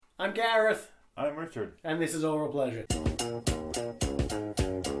I'm Gareth. I'm Richard. And this is Oral Pleasure.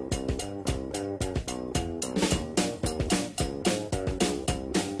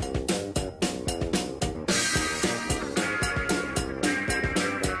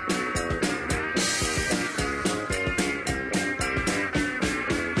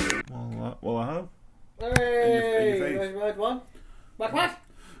 Well, I have. Hey! In your face. Right one. What? What?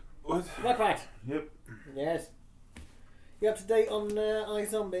 What? Yep. Yes. You up to date on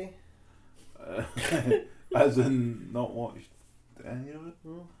iZombie? As in, not watched any of it?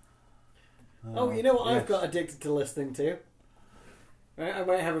 Oh, you know what yes. I've got addicted to listening to? Right, I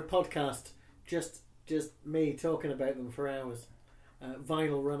might have a podcast just me talking about them for hours.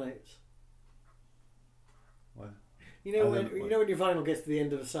 Vinyl runouts. What? You know when your vinyl gets to the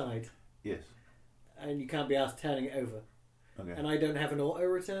end of the side Yes. and you can't be asked turning it over. Okay. And I don't have an auto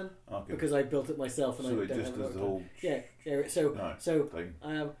return Okay. because I built it myself and So I it don't just have an does the auto whole return. Yeah. So thing.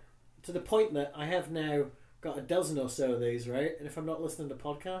 to the point that I have now got a dozen or so of these, right? And if I'm not listening to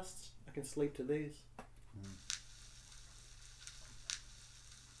podcasts, I can sleep to these.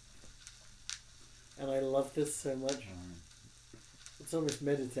 And I love this so much. It's almost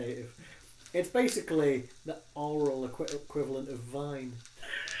meditative. It's basically the oral equivalent of Vine.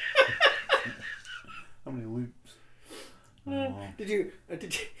 How many loops? Did you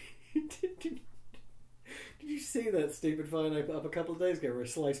see that stupid Vine I put up a couple of days ago where I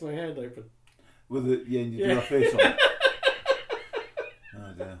sliced my hand open? With it, yeah, and you do a face on it.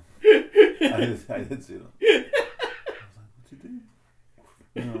 Oh dear. I did see that. I was like, what'd you do?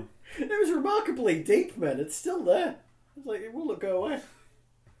 No. It was remarkably deep, man. It's still there. It's like, it will go away.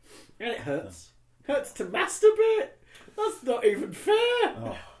 And it hurts. Hurts to masturbate. That's not even fair.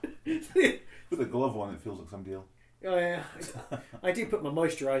 Oh. With a glove on, it feels like somebody else. Oh yeah, I do put my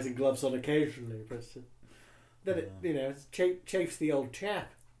moisturising gloves on occasionally, but then it chafes the old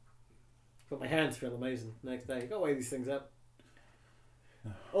chap. But my hands feel amazing the next day. Got to weigh these things up.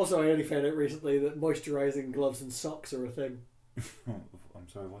 Also, I only found out recently that moisturising gloves and socks are a thing. I'm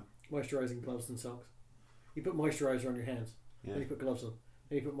sorry, what? Moisturising gloves and socks. You put moisturiser on your hands, Yeah. then you put gloves on,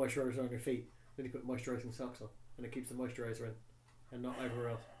 then you put moisturiser on your feet, then you put moisturising socks on, and it keeps the moisturiser in, and not everywhere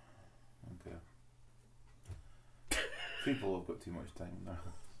else. Okay. People have got too much time now.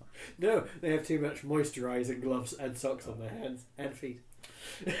 No, they have too much moisturising gloves and socks on their hands and feet.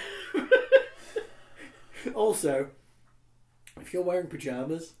 Also, if you're wearing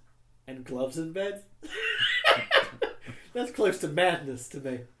pyjamas and gloves in bed, that's close to madness to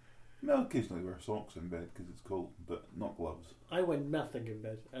me. I occasionally wear socks in bed because it's cold, but not gloves. I wear nothing in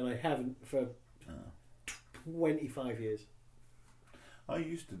bed, and I haven't for 25 years. I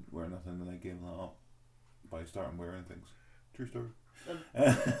used to wear nothing and I gave that up by starting wearing things. True story.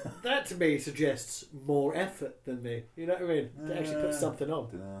 That to me suggests more effort than me. You know what I mean? To actually put something on.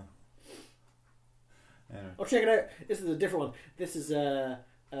 Anyway. Oh, check it out. This is a different one. This is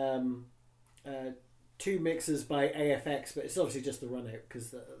two mixes by AFX, but it's obviously just the run out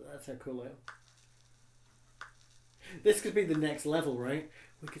because that's how cool I am. This could be the next level, right?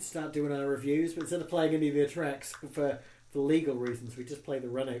 We could start doing our reviews, but instead of playing any of the tracks for legal reasons, we just play the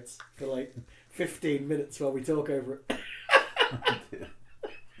runouts for like 15 minutes while we talk over it.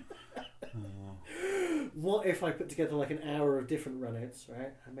 What if I put together like an hour of different runouts,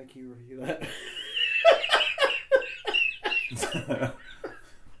 right? And make you review that.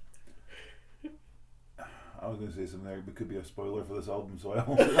 I was going to say something there, but could be a spoiler for this album, so I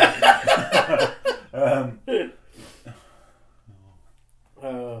won't.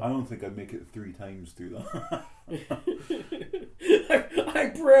 I don't think I'd make it 3 times through that. I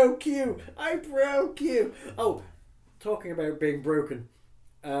broke you! I broke you! Oh, talking about being broken.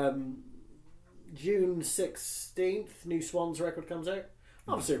 June 16th, new Swans record comes out.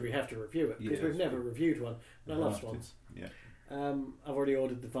 Obviously, we have to review it because we've never reviewed one. And I love Swans. Yeah. I've already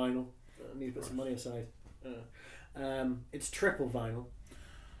ordered the vinyl. I need to put some money aside. It's triple vinyl,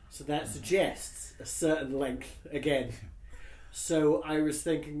 so that suggests a certain length again. So I was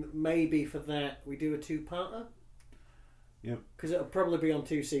thinking that maybe for that we do a 2-parter. Yep. Because it'll probably be on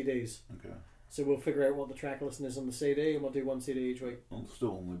 2 CDs. Okay. So we'll figure out what the track listing is on the CD, and we'll do 1 CD each week. It'll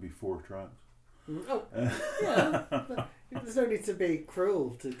still only be 4 tracks. Oh, yeah. There's no need to be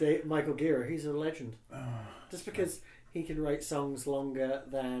cruel to Michael Gira. He's a legend. Just because he can write songs longer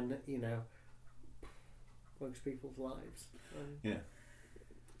than, most people's lives. Yeah.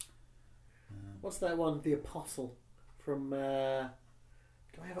 What's that one? The Apostle from... do I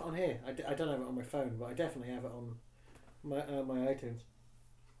have it on here? I don't have it on my phone, but I definitely have it on my iTunes.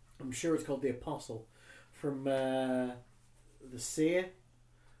 I'm sure it's called The Apostle from The Seer.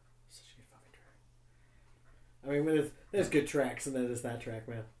 Such a good fucking track. I mean, there's good tracks and then there's that track,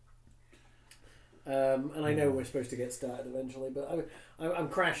 man. And I know we're supposed to get started eventually, but I'm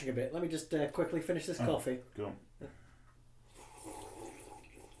crashing a bit. Let me just quickly finish this coffee. Go on.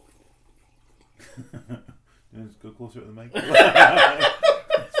 Just go closer to the mic.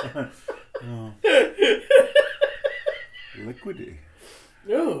 Oh. Liquidy.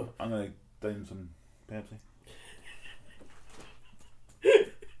 No. I'm going to down some Pepsi.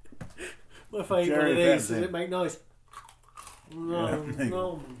 What if I eat one of these? Does it make noise? No, yeah,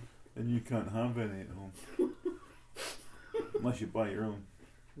 no. And you can't have any at home. Unless you buy your own.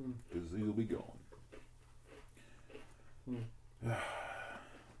 Because these will be gone.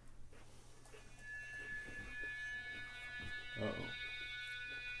 Uh-oh.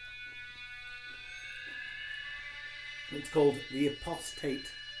 It's called The Apostate.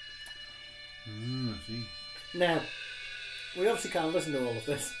 I see. Now, we obviously can't listen to all of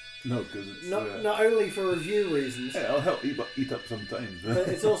this. No, because it's... Not only for review reasons. Yeah, I'll help eat up sometimes. But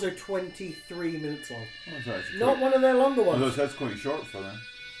it's also 23 minutes long. Oh, that's actually Not one of their longer ones. Although that's quite short for them.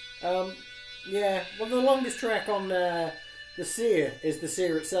 Yeah, well, the longest track on The Seer is The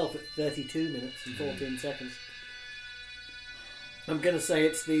Seer itself at 32 minutes and 14 seconds. I'm going to say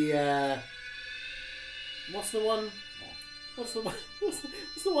it's the... What's the one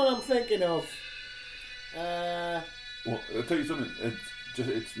I'm thinking of? Well, I'll tell you something.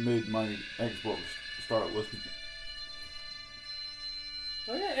 It's made my Xbox start listening.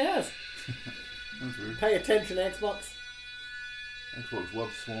 Oh yeah, it has. That's weird. Pay attention, Xbox. Xbox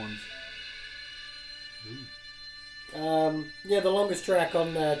loves swans. Yeah, the longest track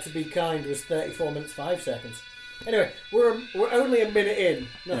on To Be Kind was 34 minutes 5 seconds. Anyway, we're only a minute in.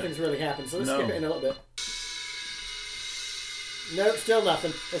 Nothing's really happened, so let's skip it in a little bit. Nope, still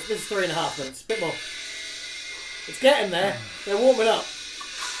nothing. This is 3.5 minutes. Bit more. It's getting there. They're warming up.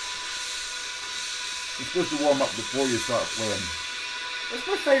 You're supposed to warm up before you start playing. That's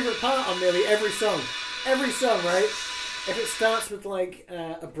my favourite part on nearly every song. Every song, right? If it starts with like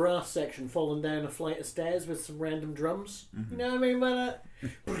a brass section falling down a flight of stairs with some random drums, you know what I mean by that?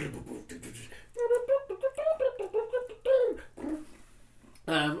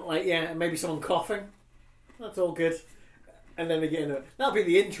 Maybe someone coughing. That's all good. And then again, that'll be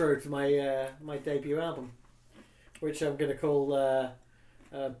the intro to my my debut album, which I'm going to call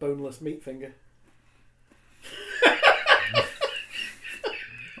Boneless Meat Finger.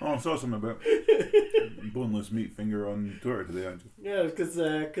 Oh, I saw something about Boneless Meat Finger on Twitter today, actually. Yeah, because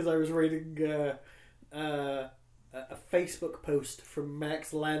I was reading a Facebook post from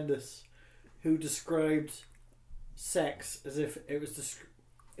Max Landis, who described sex as if it was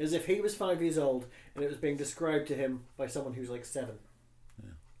as if he was 5 years old and it was being described to him by someone who's like 7. Yeah.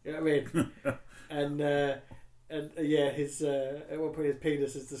 You know what I mean? His at one point his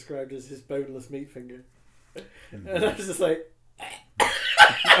penis is described as his boneless meat finger, and I was just like.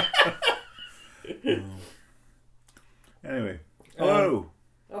 Anyway, hello.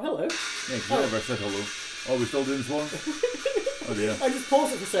 Hello. Yeah, because I never said hello. Oh, we're still doing Swan? Oh dear. I just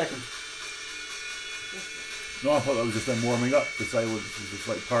paused it for a second. No, I thought that was just them warming up. This was just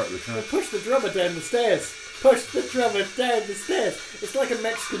like part of the track. Push the drummer down the stairs. Push the drummer down the stairs. It's like a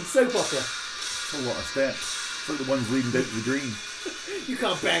Mexican soap opera. It's a lot of steps. It's like the ones leading down to the green. You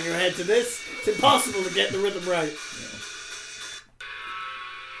can't bang your head to this. It's impossible to get the rhythm right. Yeah.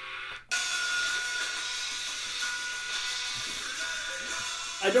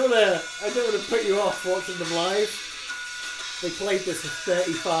 I don't want to put you off watching them live. They played this for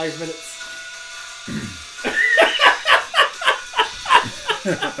 35 minutes.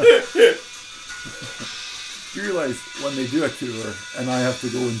 You realise when they do a tour and I have to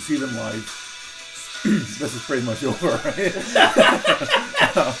go and see them live, this is pretty much over, right?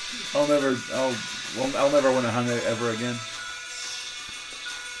 I'll never want to hang out ever again.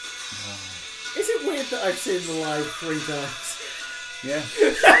 Is it weird that I've seen them live 3 times? Yeah.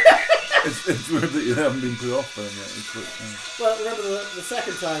 It's weird that you haven't been put off by them yet. Well, remember the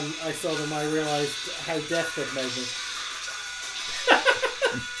second time I saw them, I realised how deaf they'd made me.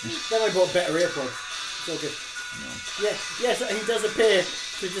 Then I bought better earplugs. It's all good. No. Yeah, yes, he does appear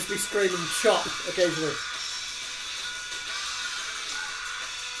to just be screaming "chop" occasionally.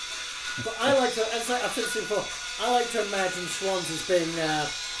 But I like to, as I've said this before, I like to imagine Swans as being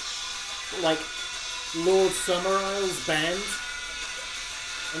like Lord Summerisle's band.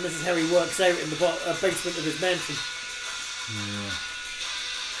 And this is how he works out in the basement of his mansion. Yeah.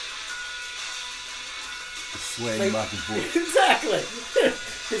 Swaying back and forth. Exactly.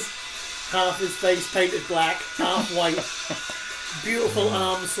 Half his face painted black, half white. Beautiful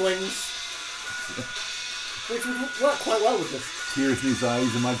arm swings. Which would work quite well with this. Tears in his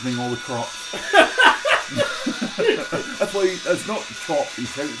eyes, imagining all the crops. That's why that's not chop, he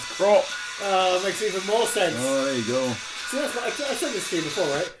said, it's crop. Oh, it makes even more sense. Oh, there you go. See, that's what, I said this to you before,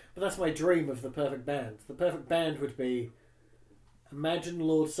 right? But that's my dream of the perfect band. The perfect band would be, imagine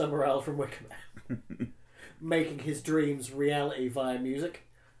Lord Summerall from Wicker Man making his dreams reality via music.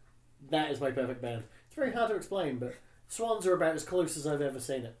 That is my perfect band. It's very hard to explain, but Swans are about as close as I've ever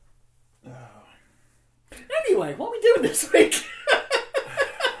seen it. Anyway, what are we doing this week?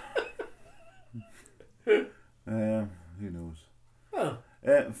 Who knows? Oh,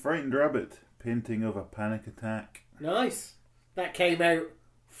 Frightened Rabbit, Painting of a Panic Attack. nice. That came out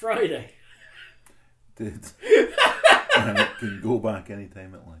Friday. Did. And it can go back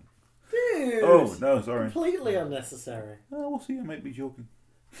anytime it likes. Dude, Oh, no, sorry. completely unnecessary. Oh, we'll see, I might be joking.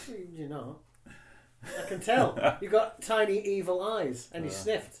 You're not. I can tell. You got tiny evil eyes, and you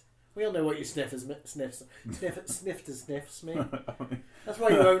sniffed. We all know what you sniffers sniffs me. That's why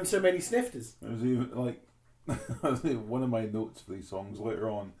you own so many snifters. There's even, like, one of my notes for these songs later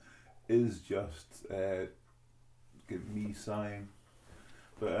on is just me sighing.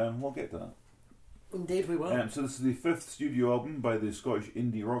 But we'll get to that. Indeed we will. So this is the 5th studio album by the Scottish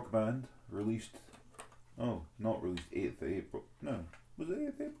indie rock band, released... Oh, not released 8th of April. No. Was it 8th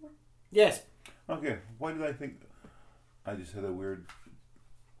of April? Yes. Okay, why did I think... I just had a weird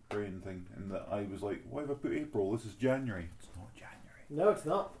brain thing, and that I was like, why have I put April? This is January. It's not January. No, it's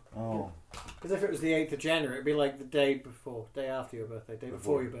not. Oh. Because if it was the 8th of January, it'd be like the day after your birthday, day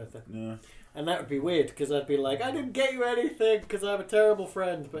before your birthday. Yeah. And that would be weird, because I'd be like, I didn't get you anything, because I'm a terrible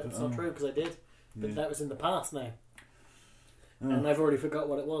friend. But it's not true, because I did. But that was in the past now. And I've already forgot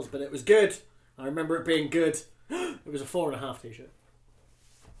what it was, but it was good. I remember it being good. It was a 4.5 t-shirt.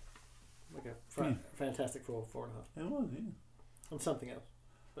 Like a fantastic 4.5. It was, yeah. And something else.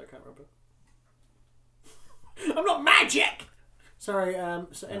 But I can't remember. I'm not magic! Sorry,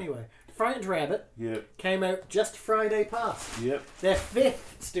 so anyway. Frightened Rabbit Yep. came out just Friday past. Yep. Their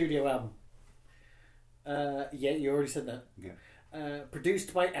 5th studio album. Yeah, you already said that. Yeah.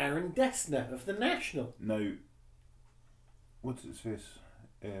 Produced by Aaron Dessner of The National. Now, what's its face?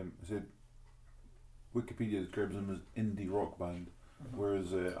 It said Wikipedia describes them as indie rock band,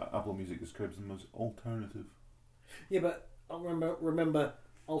 whereas Apple Music describes them as alternative. Yeah, but I remember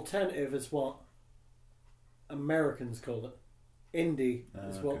alternative is what Americans call it. Indie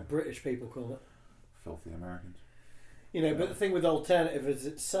is what British people call it. Filthy Americans. You know, but the thing with alternative is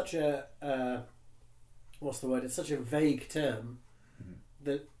it's such a what's the word? It's such a vague term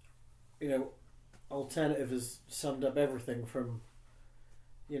that, you know, alternative has summed up everything from,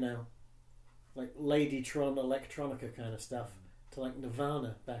 you know, like Ladytron electronica kind of stuff to like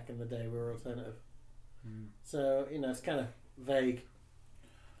Nirvana back in the day were alternative. So, you know, it's kind of vague.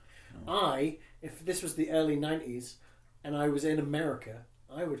 If this was the early 90s and I was in America,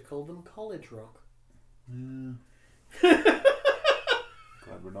 I would call them college rock. Yeah.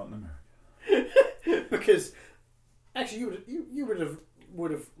 Glad we're not in America. Because actually you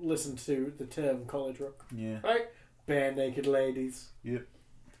would have listened to the term college rock. Yeah. Right? Bare Naked Ladies. Yep.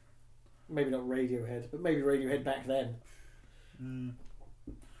 Maybe not Radiohead, but maybe Radiohead back then. No.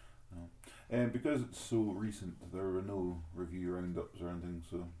 And because it's so recent, there were no review roundups or anything,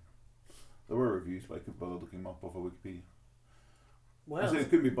 so there were reviews, but I couldn't bother looking them up off of Wikipedia. Wow. I say it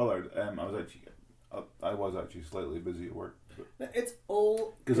couldn't be bothered. I was actually slightly busy at work. It's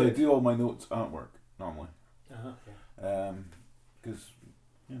all because I do all my notes at work normally. Uh-huh. Because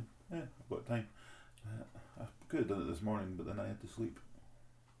I've got time. I could have done it this morning, but then I had to sleep.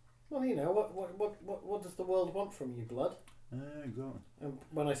 Well, you know, what does the world want from you, blood? Exactly. And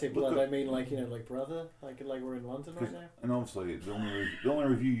when I say blood, I mean like, you know, like brother, like we're in London right now. And obviously, the only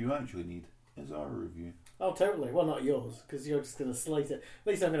review you actually need is our review. Oh, totally. Well, not yours, because you're just going to slate it. At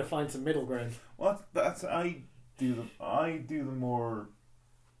least I'm going to find some middle ground. Well, I do the more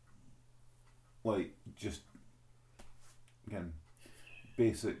like just again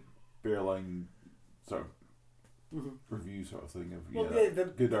basic bare line sort of review sort of thing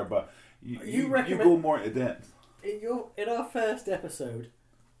of good or bad. You go more into depth. In our first episode,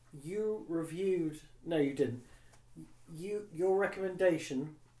 you reviewed. No, you didn't. Your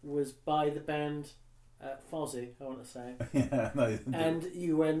recommendation was by the band Fozzy. I want to say. Yeah, no, and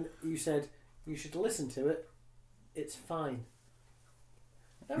you said you should listen to it. It's fine.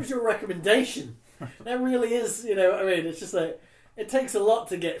 That was your recommendation. That really is, you know. I mean, it's just like it takes a lot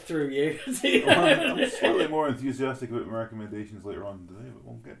to get through you. I'm slightly more enthusiastic about my recommendations later on today, but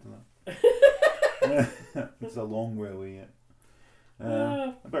we'll get to that. It's a long way away yet.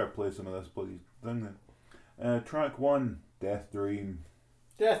 I better play some of this bloody thing then. Track 1, Death Dream.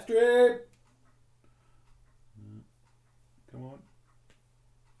 Death Dream! Come on.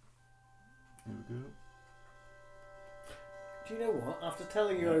 Here we go. Do Do you know what? After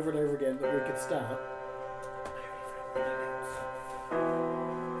telling you over and over again that we could start,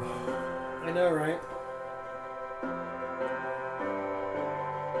 I know, right?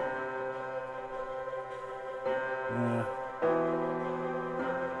 Yeah.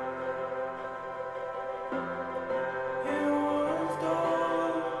 It was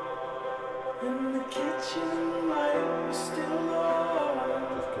dawn, and the kitchen light was still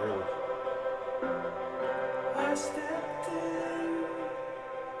on. Just careless. I stepped in,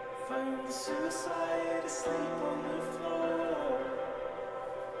 found suicide asleep on the floor.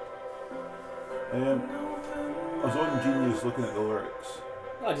 I was on Genius looking at the lyrics.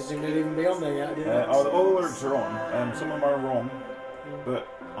 I didn't think they'd even be on there yet. Did I? All the lyrics are on. Some of them are wrong, but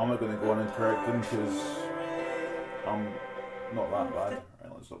I'm not going to go on and correct them because I'm not that bad.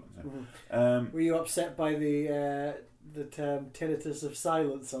 Right, let's stop and say. Were you upset by the term tinnitus of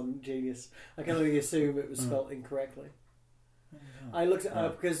silence on Genius? I can only assume it was spelt incorrectly. I looked it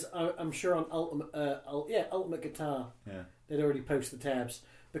up because I'm sure on Ultimate Guitar, they'd already posted the tabs.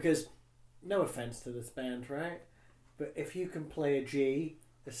 Because, no offense to this band, right? But if you can play a G,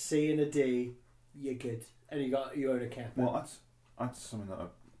 a C, and a D, you're good, and you own a cap. Well, that's something that I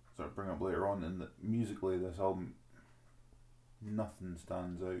sort of bring up later on. In that musically, this album, nothing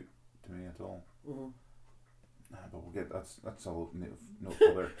stands out to me at all. Mm-hmm. But we'll get that's a note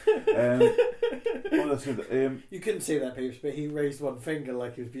for there. What did I say? You couldn't see that, Peeps, but he raised one finger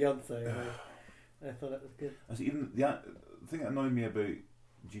like he was Beyonce. I thought that was good. I see, even the thing that annoyed me about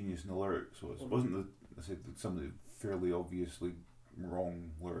Genius and the lyrics wasn't some of the fairly obviously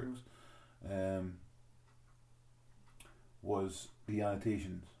wrong lyrics. Was the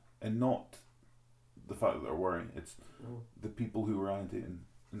annotations, and not the fact that they're worrying. It's the people who were annotating,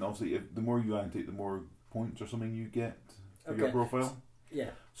 and obviously, the more you annotate, the more points or something you get for your profile.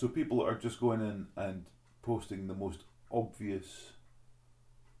 Yeah. So people are just going in and posting the most obvious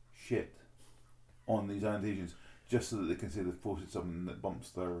shit on these annotations just so that they can say they've posted something that bumps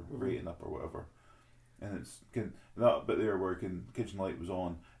their rating up or whatever. And it's that bit there where kitchen light was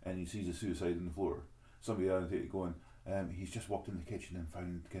on and he sees a suicide on the floor. Somebody annotated going, he's just walked in the kitchen and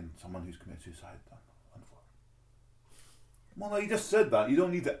found someone who's committed suicide on the floor. Well, no, he just said that. You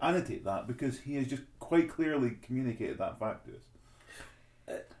don't need to annotate that because he has just quite clearly communicated that fact to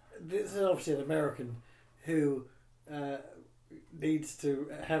us. This is obviously an American who needs to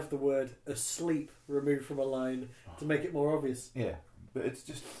have the word asleep removed from a line to make it more obvious. Yeah, but it's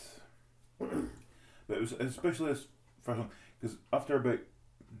just... But it was especially this first one, because after about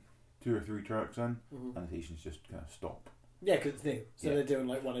 2 or 3 tracks in, annotations just kind of stop. Yeah, because it's new. So they're doing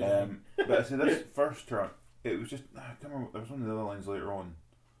like one at a time. But I say this first track, it was just... I can't remember, there was one of the other lines later on.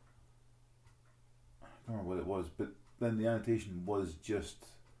 I can't remember what it was, but then the annotation was just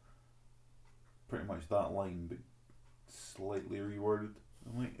pretty much that line, but slightly reworded.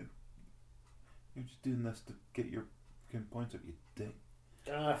 I'm like, you're just doing this to get your points up, you dick.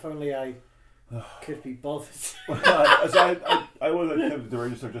 If only I could be bothered. I was tempted to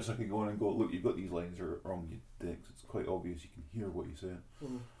register just so I could go in and go, look, you've got these lines are wrong, you dicks. It's quite obvious, you can hear what you say.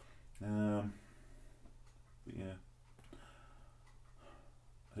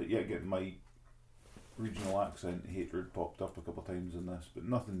 But yeah, getting my regional accent hatred popped up a couple of times in this, but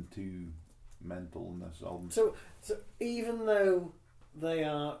nothing too mental in this album. So even though they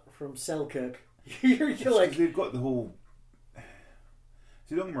are from Selkirk, you're like... They've got the whole...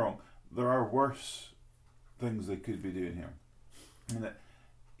 See, don't get me wrong, there are worse things they could be doing here. And that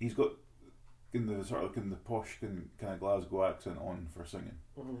he's got in the posh kind of Glasgow accent on for singing.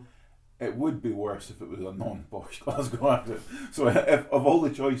 It would be worse if it was a non-posh Glasgow accent. So if of all the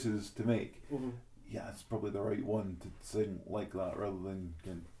choices to make, yeah, it's probably the right one to sing like that rather than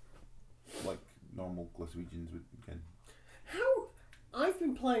like normal Glaswegians would. How? I've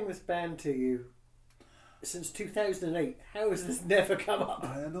been playing this band to you since 2008. How has this never come up?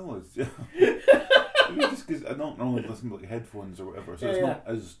 I don't know. It's just because I don't normally listen to like headphones or whatever, so it's not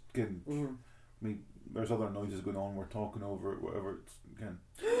as I mean, there's other noises going on. We're talking over it, whatever. It's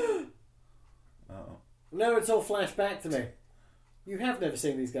No, it's all flashed back to me. You have never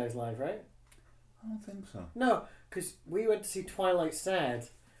seen these guys live, right? I don't think so. No, because we went to see Twilight Sad,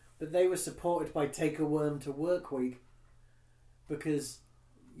 but they were supported by Take a Worm to Work Week because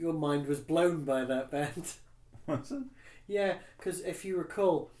your mind was blown by that band. Was it? Yeah, because if you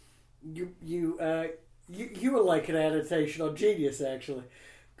recall, you were like an adaptation on Genius actually,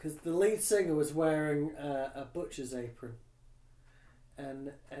 because the lead singer was wearing a butcher's apron,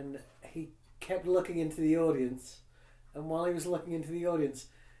 and he kept looking into the audience, and while he was looking into the audience,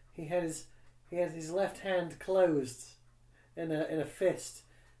 he had his left hand closed in a fist,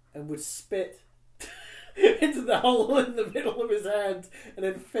 and would spit into the hole in the middle of his hand and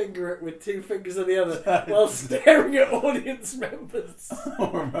then finger it with 2 fingers on the other while staring at audience members. I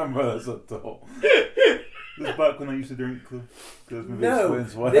don't remember this at all. This is back when I used to drink. No,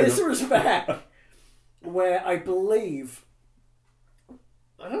 this was back where I believe...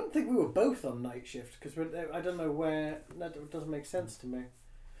 I don't think we were both on night shift because I don't know where... That doesn't make sense to me.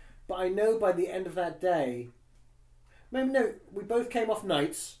 But I know by the end of that day... Maybe no, we both came off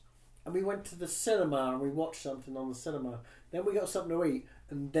nights and we went to the cinema and we watched something on the cinema. Then we got something to eat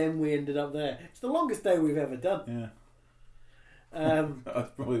and then we ended up there. It's the longest day we've ever done. Yeah.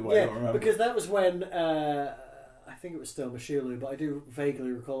 That's probably why I don't remember. Because that was when... I think it was still Mashulu, but I do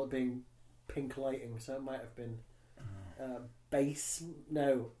vaguely recall it being pink lighting, so it might have been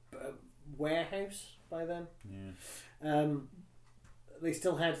warehouse by then. Yeah. They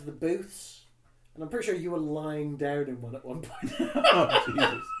still had the booths, and I'm pretty sure you were lying down in one at one point. Oh,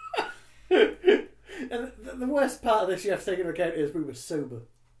 Jesus. And the worst part of this you have to take into account is we were sober.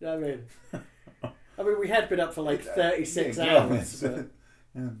 You know what I mean? We had been up for like 36 hours.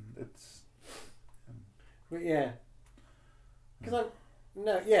 But yeah. Because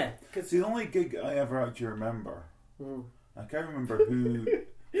It's the only gig I ever actually remember. I can't remember who.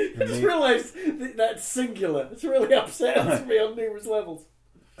 I just realised that's singular. It's really upsetting me on numerous levels.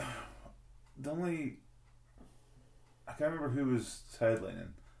 I can't remember who was headlining.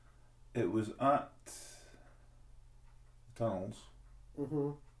 It was at Tunnels.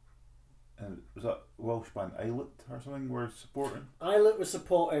 And was that Welsh band Islet or something were supporting? Islet was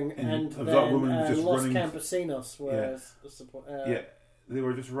supporting, and was then that woman just Los running Campesinos were supporting. Yeah, they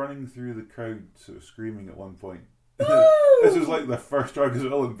were just running through the crowd, sort of screaming at one point. Woo! This was like the first track as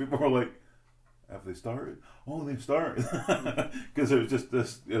well, and people were like, "Have they started? Oh, they've started!" Because it was just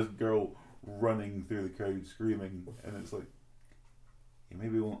this girl running through the crowd screaming, and it's like, you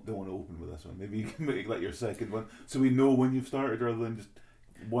maybe don't want to open with this one. Maybe you can make like your second one, so we know when you've started, rather than just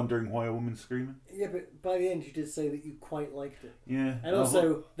wondering why a woman's screaming. Yeah, but by the end you did say that you quite liked it. Yeah, and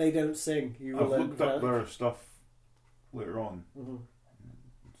also they don't sing. I've looked up their stuff later on.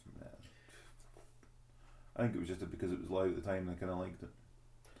 I think it was just because it was live at the time and I kind of liked it.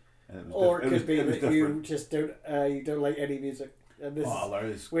 And it was or it could be that different. you just don't like any music. And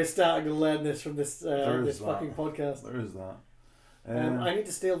we're starting to learn this from this fucking podcast. There is that. I need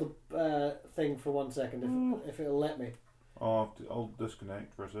to steal the thing for 1 second if it'll let me. I'll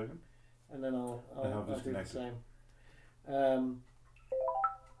disconnect for a second. And then I'll do the same.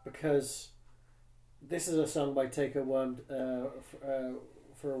 Because this is a song by Take a Worm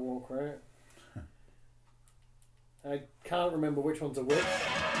for a Walk, right? I can't remember which ones are which.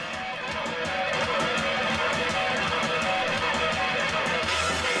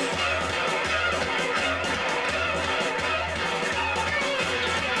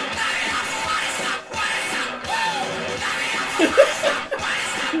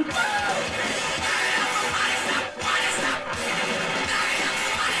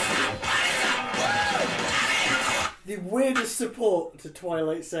 The weirdest support to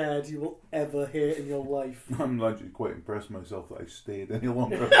Twilight Sad you will ever hear in your life. I'm actually quite impressed with myself that I stayed any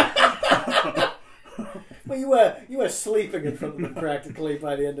longer. Well, you were sleeping in front of them practically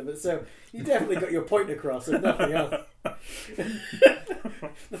by the end of it, so you definitely got your point across, if nothing else.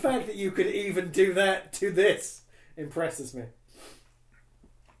 The fact that you could even do that to this impresses me.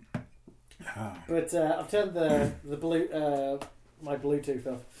 But I've turned the my Bluetooth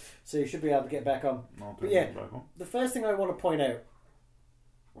off, so you should be able to get back on. But yeah, the first thing I want to point out,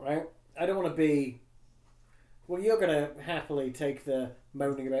 right? I don't want to be... Well, you're going to happily take the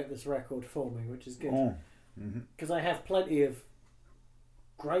moaning about this record for me, which is good. Because I have plenty of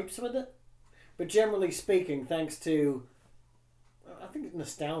gripes with it. But generally speaking, thanks to... I think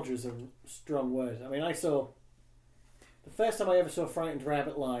nostalgia is a strong word. I mean, I saw... The first time I ever saw Frightened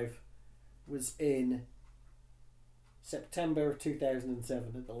Rabbit live was in September of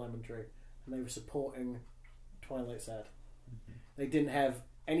 2007 at the Lemon Tree, and they were supporting Twilight Sad. They didn't have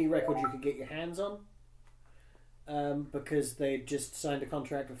any record you could get your hands on because they had just signed a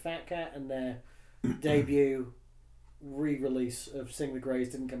contract with Fat Cat, and their debut re-release of Sing the Greys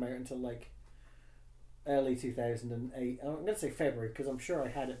didn't come out until like early 2008. I'm going to say February because I'm sure I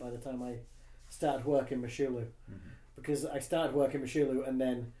had it by the time I started working Mashulu. Because I started working Mashulu and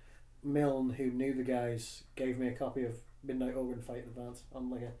then Milne, who knew the guys, gave me a copy of Midnight Organ Fight in advance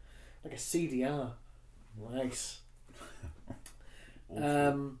on like a CDR. Nice.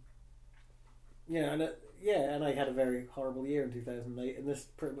 And I had a very horrible year in 2008, and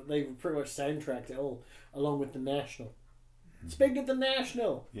they pretty much soundtracked it all along with The National. Speaking of The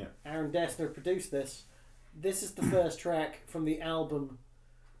National, Aaron Dessner produced this. This is the first track from the album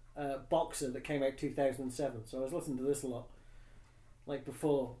Boxer that came out 2007. So I was listening to this a lot, like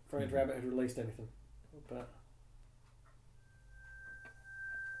before Frank Rabbit had released anything. But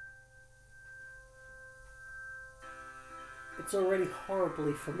it's already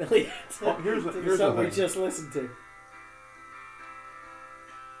horribly familiar to, here's to the the song we thing. just listened to.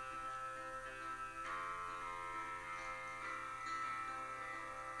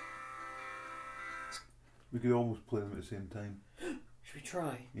 We could almost play them at the same time. Should we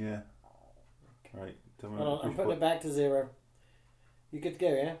try? Yeah. Right. Tell me Hold on, I'm which putting one- it back to 0. You good to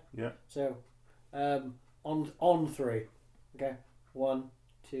go, yeah? Yeah. So, on 3. Okay. 1,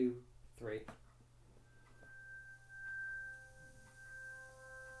 2, 3.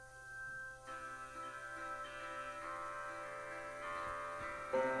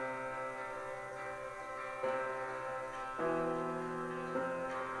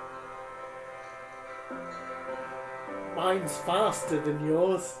 Mine's faster than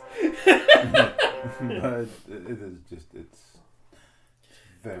yours. But it is just, it's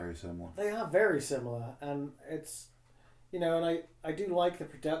very similar. They are very similar, and it's, you know, and I do like the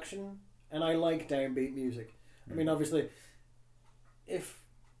production, and I like downbeat music. I mean, obviously, if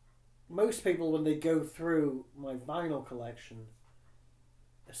most people, when they go through my vinyl collection,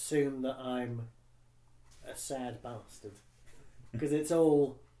 assume that I'm a sad bastard, because it's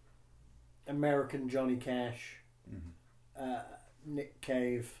all American Johnny Cash, Nick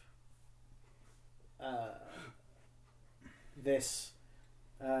Cave, this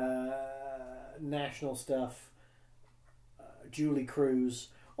national stuff, Julie Cruz,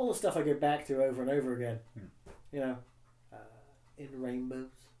 all the stuff I go back to over and over again. You know, In Rainbows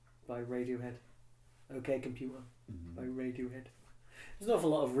by Radiohead, OK Computer by Radiohead. There's an awful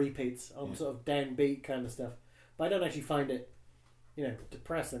lot of repeats on sort of downbeat kind of stuff, but I don't actually find it, you know,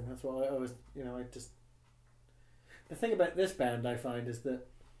 depressing. That's what I always, you know, I just. The thing about this band I find is that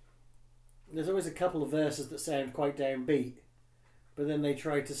there's always a couple of verses that sound quite downbeat, but then they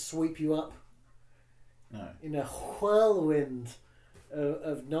try to sweep you up in a whirlwind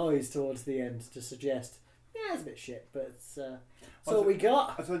of noise towards the end to suggest, yeah, it's a bit shit, but it's what we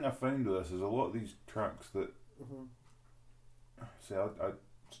got. I think I found with this is a lot of these tracks that, see, I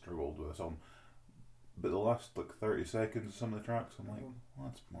struggled with this song, but the last like 30 seconds of some of the tracks, I'm like, well,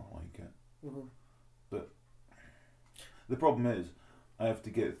 that's more like it. But the problem is, I have to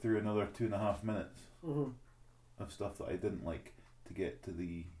get through another 2.5 minutes of stuff that I didn't like to get to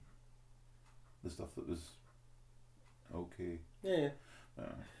the stuff that was okay. Yeah.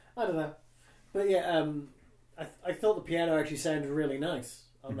 I don't know, but yeah, I thought the piano actually sounded really nice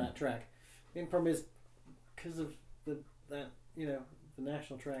on that track. The problem is because of that you know, the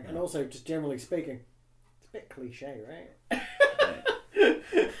national track, and also just generally speaking, it's a bit cliche, right?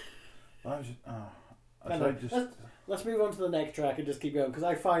 I was just, Let's move on to the next track and just keep going, because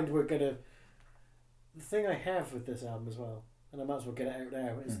I find we're gonna. The thing I have with this album as well, and I might as well get it out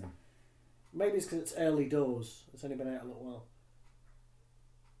now, is maybe it's because it's early doors. It's only been out a little while,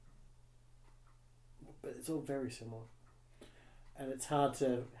 but it's all very similar, and it's hard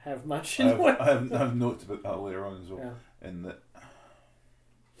to have much in way. I have notes about that later on as well. Yeah. In that,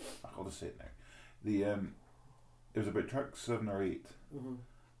 I'll just say it now. The it was about track 7 or 8.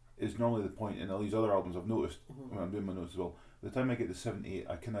 Is normally the point in all these other albums I've noticed when I'm doing my notes as well. By the time I get to 7, 8,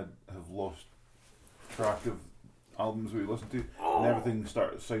 I kind of have lost track of albums we listen to, and everything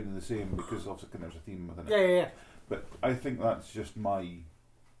starts sounding the same because obviously there's a theme within it. Yeah. But I think that's just my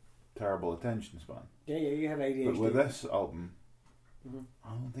terrible attention span. Yeah, you have ADHD. But with this album, I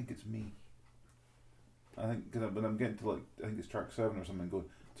don't think it's me. I think cause when I'm getting to like, I think it's track 7 or something, going,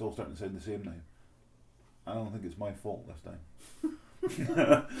 it's all starting to sound the same now. I don't think it's my fault this time.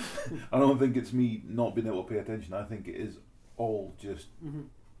 I don't think it's me not being able to pay attention. I think it is all just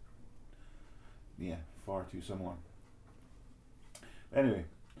far too similar. Anyway,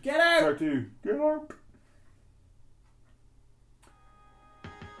 Get out! track 2, get out!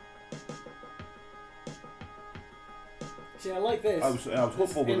 See, I like this. I was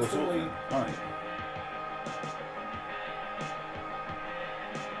hopeful with this instantly- opening. Aye.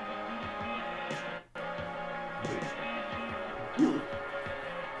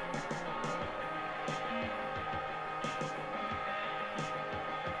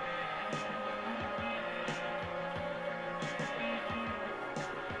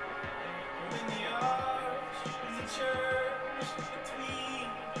 In the arch of the church, between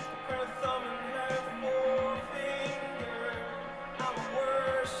her thumb and her forefinger, I'm a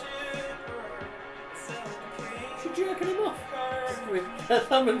worshipper, celebrate She jerking him off. her with her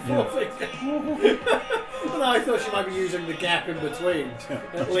thumb and forefinger. Well, I thought she might be using the gap in between,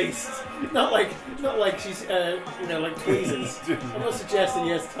 at least. Not like she's, like tweezers. I'm not suggesting he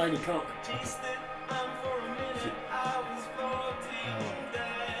has a tiny cock.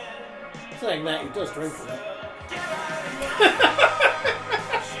 Saying that, he does drink a lot.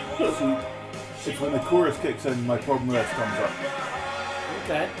 It's when the chorus kicks in, my problem with this comes up.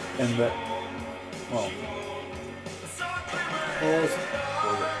 Okay. In that, well, Pause.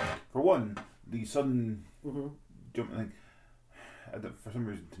 for one, the sudden Mm-hmm. jumping thing, for some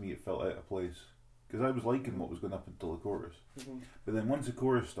reason to me it felt out of place. Because I was liking what was going up until the chorus. Mm-hmm. But then once the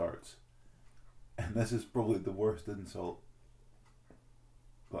chorus starts, and this is probably the worst insult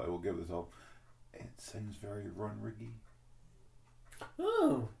that I will give this album, it sounds very Runriggy.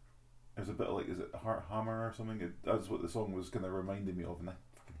 Oh. There's a bit of is it Heart Hammer or something? That's what the song was kind of reminding me of, and I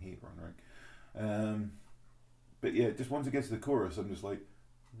fucking hate Runrig. But yeah, just once it gets to the chorus, I'm just like,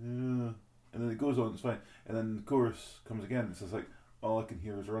 and then it goes on, it's fine. And then the chorus comes again, it's just like, all I can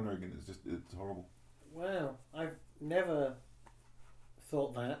hear is Runrig, and it's horrible. Wow. I've never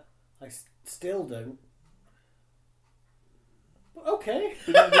thought that. I still don't. But okay.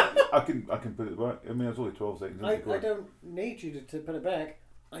 I can put it back. I mean, it's only 12 seconds into the I chorus. don't need you to put it back.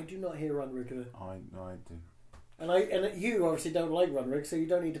 I do not hear Runrig. I do. And you obviously don't like Runrig, so you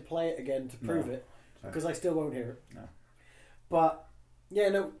don't need to play it again to prove it, because I still won't hear it. No. But yeah,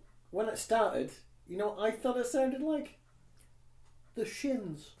 no. When it started, I thought it sounded like the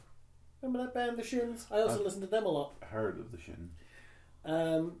Shins. Remember that band, the Shins? I also listened to them a lot. Heard of the Shins.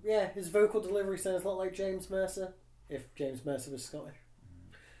 Yeah, his vocal delivery sounds a lot like James Mercer, if James Mercer was Scottish.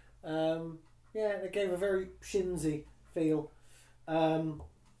 Yeah, it gave a very Shinsy feel.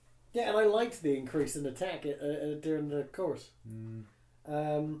 Yeah, and I liked the increase in attack during the chorus.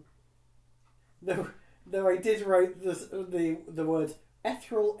 Though I did write the words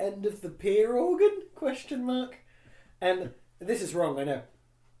ethereal end of the pier organ ? And this is wrong, I know.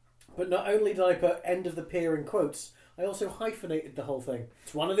 But not only did I put end of the pier in quotes, I also hyphenated the whole thing.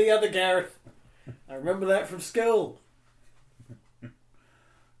 It's one or the other, Gareth. I remember that from school.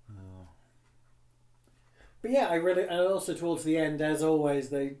 But yeah, and also towards the end, as always,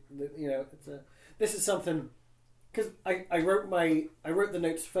 this is something, because I wrote the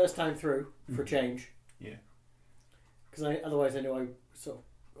notes first time through for change. Yeah. Because otherwise I knew I sort of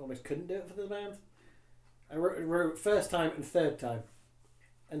almost couldn't do it for the band. I wrote first time and third time,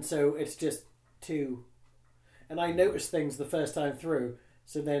 and so it's just two. And I noticed things the first time through,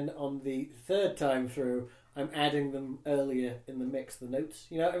 so then on the third time through, I'm adding them earlier in the mix, the notes.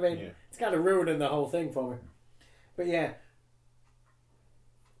 You know what I mean? Yeah. It's kind of ruining the whole thing for me. But yeah,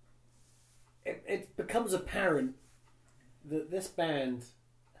 it becomes apparent that this band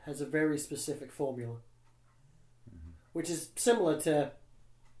has a very specific formula, which is similar to,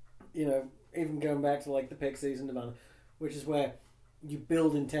 even going back to like the Pixies and Nirvana, which is where you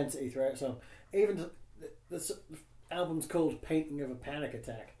build intensity throughout a song. Even the album's called Painting of a Panic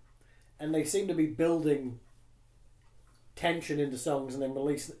Attack, and they seem to be building tension into songs and then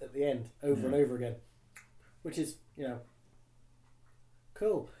releasing it at the end over and over again, which is,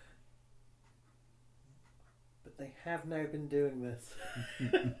 cool. But they have now been doing this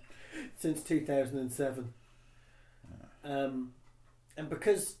since 2007. And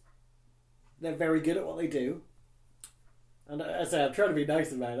because they're very good at what they do, and as I say, I'm trying to be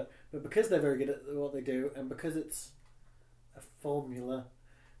nice about it, but because they're very good at what they do, and because it's a formula,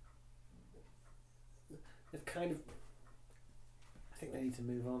 they've kind of, I think they need to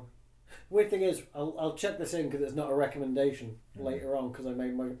move on. Weird thing is, I'll check this in because it's not a recommendation later on, because I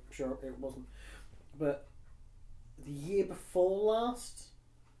made sure it wasn't. But the year before last,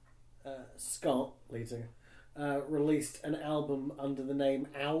 Scott, lead singer, released an album under the name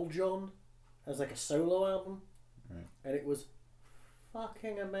Aljon as like a solo album, and it was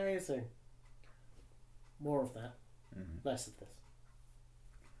fucking amazing. More of that, less of this.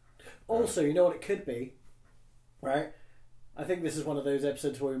 Also, you know what it could be, right? I think this is one of those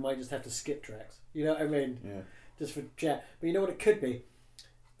episodes where we might just have to skip tracks. You know what I mean? Yeah. Just for chat. But you know what it could be?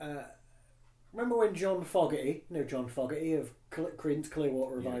 Remember when John Fogerty of Creedence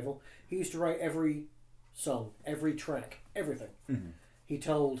Clearwater Revival, he used to write every song, every track, everything. He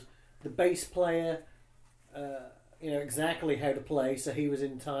told the bass player, exactly how to play, so he was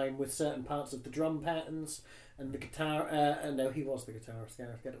in time with certain parts of the drum patterns and the guitar. No, he was the guitarist.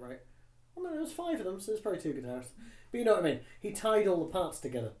 Gareth, get it right. Well, no, there was 5 of them, so there's probably 2 guitarists. But you know what I mean. He tied all the parts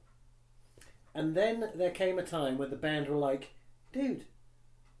together. And then there came a time where the band were like, dude,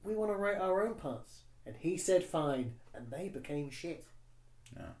 we want to write our own parts. And he said fine, and they became shit.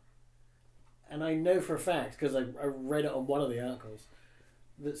 Yeah. And I know for a fact, because I read it on one of the articles,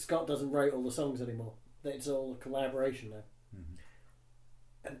 that Scott doesn't write all the songs anymore. That it's all a collaboration now. Mm-hmm.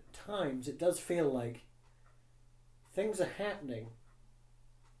 And at times it does feel like things are happening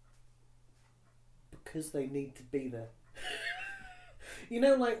because they need to be there. You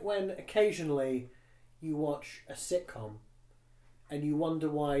know, like when occasionally you watch a sitcom and you wonder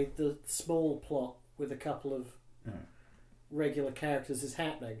why the small plot with a couple of regular characters is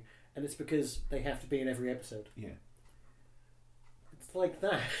happening, and it's because they have to be in every episode. Yeah. It's like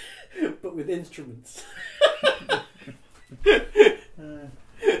that, but with instruments.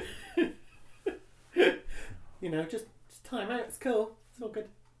 You know, just time out. It's cool. It's all good.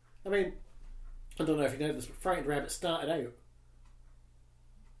 I mean, I don't know if you know this, but Frightened Rabbit started out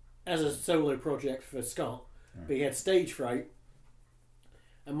as a solo project for Scott, but he had stage fright,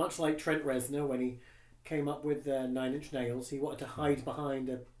 and much like Trent Reznor when he came up with Nine Inch Nails, he wanted to hide behind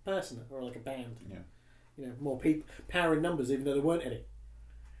a person or like a band. Yeah. You know, more people, power in numbers, even though there weren't any.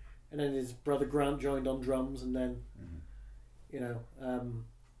 And then his brother Grant joined on drums, and then, you know,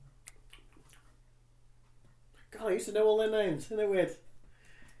 God, I used to know all their names. Isn't it weird?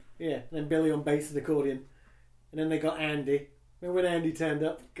 Yeah, and then Billy on bass and accordion, and then they got Andy. Remember when Andy turned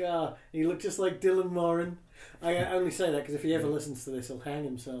up? God, he looked just like Dylan Moran. I only say that because if he ever listens to this, he'll hang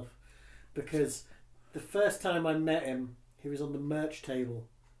himself. Because the first time I met him, he was on the merch table.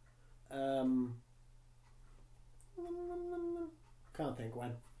 Can't think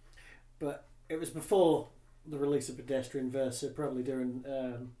when. But it was before the release of Pedestrian Verse, so probably during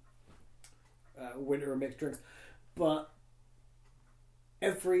Winter of Mixed Drinks. But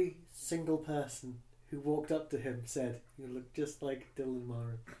every single person who walked up to him said, "You look just like Dylan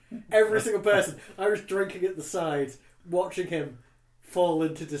Moran." Every single person. I was drinking at the side, watching him fall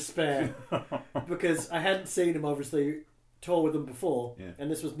into despair. Because I hadn't seen him, obviously, tour with them before. Yeah. And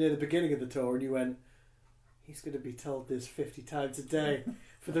this was near the beginning of the tour, and you went, he's going to be told this 50 times a day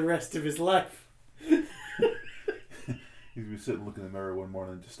for the rest of his life. He'd be sitting looking in the mirror one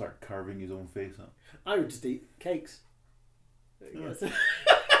morning and just start carving his own face up. I would just eat cakes. Oh,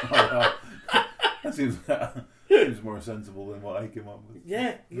 wow. That seems more sensible than what I came up with.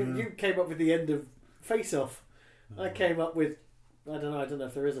 Yeah, you came up with the end of Face Off. I came up with, I don't know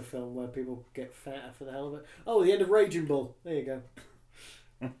if there is a film where people get fatter for the hell of it. Oh, the end of Raging Bull. There you go.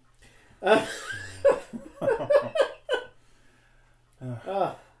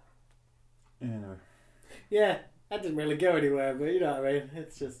 Anyway. Yeah, that didn't really go anywhere, but you know what I mean.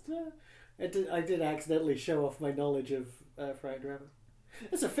 It's just, I did accidentally show off my knowledge of Frightened Rabbit.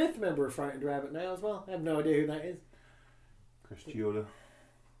 There's a fifth member of Frightened Rabbit now as well. I have no idea who that is. Chris Chioda.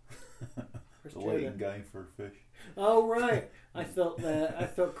 Chris The Chioda. lighting guy for Fish. Oh right, I thought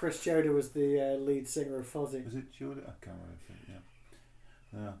Chris Chioda was the lead singer of Fozzy. Was it Chioda? I can't remember. Yeah.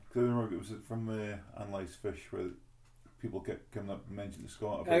 Because I remember it was from Analyze Fish where people kept coming up and mentioning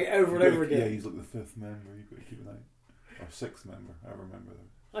Scott about, Over and over again. Yeah, he's like the fifth member. You've got to keep an eye. Or sixth member. I remember that.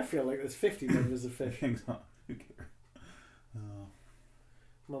 I feel like there's 50 members of Fish. Exactly. Who cares? Oh.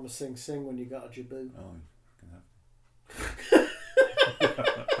 Mama sing when you got a jaboo. Oh, you can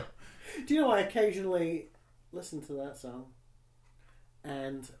have. Do you know I occasionally listen to that song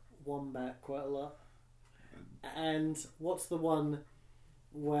and Wombat quite a lot? And what's the one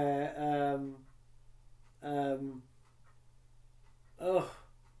where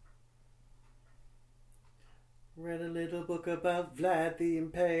read a little book about Vlad the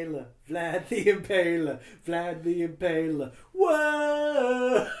Impaler, Vlad the Impaler, Vlad the Impaler.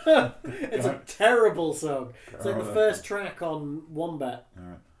 Whoa! It's a terrible song. It's like the first track on Wombat.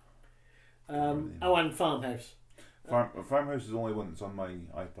 Alright. And Farmhouse. Farmhouse is the only one that's on my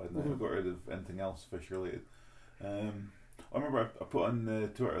iPad now. I've got rid of anything else fish related. I remember I put on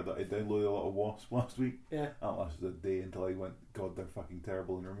Twitter that I downloaded a lot of Wasp last week. Yeah. That lasted a day until I went, God, they're fucking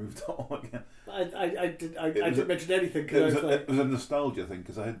terrible, and removed it all again. I didn't mention anything because It was a nostalgia thing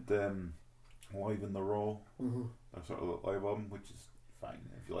because I had Live in the Raw, a sort of live album, which is fine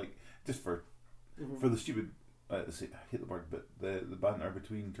if you like, just for the stupid. I hate the word, but the banter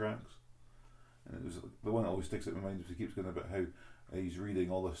between tracks, and it was the one that always sticks out in my mind. Is he keeps going about how he's reading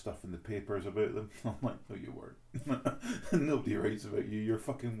all this stuff in the papers about them. I'm like, no, you weren't. Nobody writes about you. You're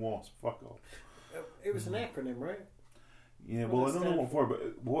fucking Wasp. Fuck off. It was an acronym, right? Yeah, well, I don't know what for,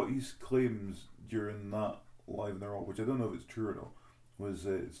 but what he claims during that Live in the Raw, which I don't know if it's true or not, was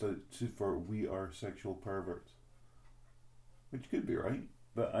it stood for "We Are Sexual Perverts," which could be right,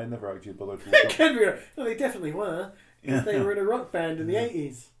 but I never actually bothered to look It up. could be right. No, they definitely were. They were in a rock band in the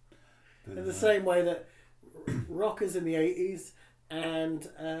 80s. In the same way that rockers in the 80s and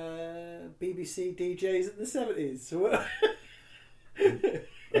BBC DJs in the 70s. So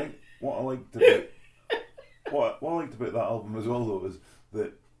what I liked about what I liked about that album as well, though, is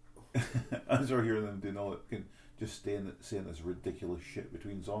that as we're hearing them doing all it, just saying this ridiculous shit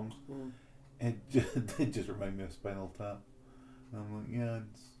between songs, it just reminded me of Spinal Tap. And I'm like, yeah,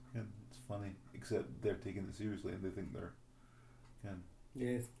 it's funny, except they're taking it seriously and they think they're,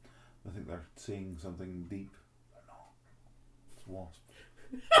 Yes. I think they're saying something deep. No, it's Wasp.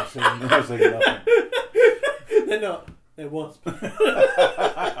 They're saying nothing. They're not. They're Wasp.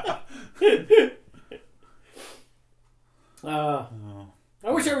 I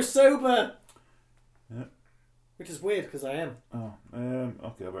wish I was sober. Yeah. Which is weird because I am.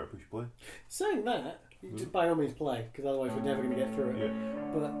 Okay, I better push play. Saying that, you just by all means play, because otherwise we're never going to get through it. Yeah.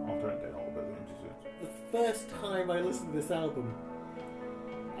 But I'll turn it down a little bit then, just the first time I listened to this album,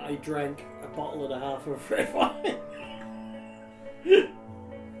 I drank a bottle and a half of red wine.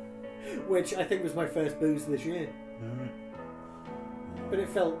 Which I think was my first booze this year. But it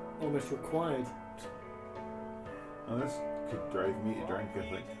felt almost required. Oh, this could drive me to drink, I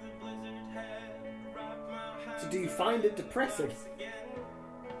think. So do you find it depressing?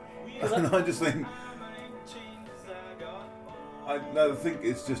 I just think... I think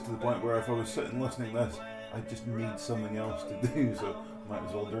it's just to the point where if I was sitting listening to this, I just need something else to do, so might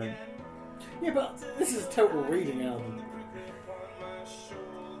as well drink. Yeah, but this is a total reading album.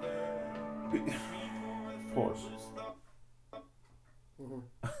 Pause.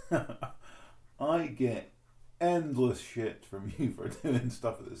 I get endless shit from you for doing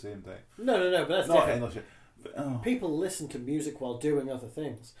stuff at the same time. No, but that's Not different. endless shit. But, People listen to music while doing other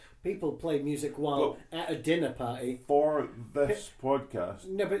things. People play music while at a dinner party. For this podcast,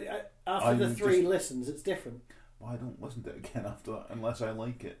 No, but after the 3 listens, it's different. well, I don't listen to it again after that unless I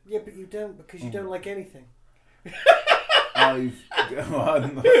like it. Yeah, but you don't, because you don't like anything. This is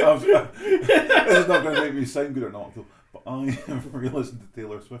not going to make me sound good or not, though, but I have re-listened to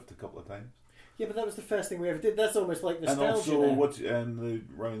Taylor Swift a couple of times. Yeah, but that was the first thing we ever did. That's almost like nostalgia. And also, now. what's the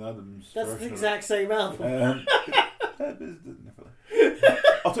Ryan Adams? That's the version of exact same album.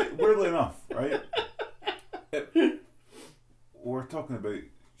 I'll tell you, weirdly enough, right? We're talking about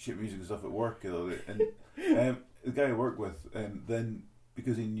shit music and stuff at work the other day, and the guy I work with, then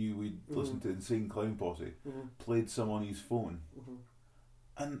because he knew we'd listened to Insane Clown Posse, played some on his phone,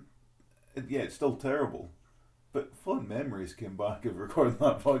 and it's still terrible. But fun memories came back of recording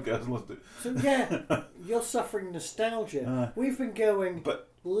that podcast and listening to it. So yeah, you're suffering nostalgia. We've been going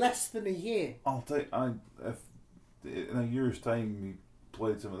less than a year. I'll tell you, if in a year's time you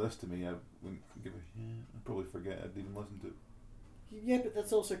played some of this to me, I wouldn't give a shit. I'd probably forget I'd even listened to it. Yeah, but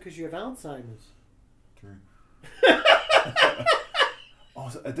that's also because you have Alzheimer's. True.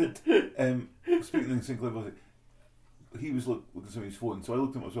 Also, I did. Speaking of Sinclair, he was looking at some of his phone, so I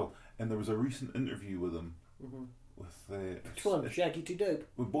looked at him as well, and there was a recent interview with him. With Which one? Shaggy Too Dope?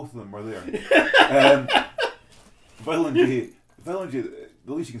 With both of them were there. Violent J,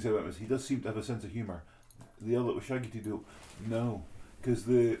 the least you can say about him is he does seem to have a sense of humour. The other was Shaggy Too Dope. No, because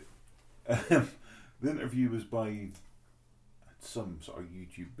the interview was by some sort of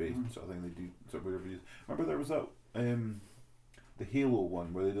YouTube based sort of thing. They do sort of whatever it is. Remember there was that the Halo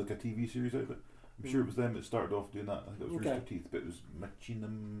one where they did like a TV series out of it. I'm sure it was them that started off doing that. I think it was Rooster Teeth, but it was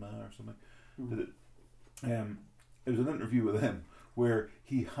Machinima or something. Did it? It was an interview with him where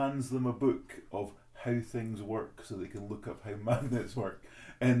he hands them a book of how things work so they can look up how magnets work,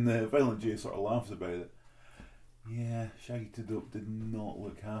 and Violent J sort of laughs about it. Yeah, Shaggy Too Dope did not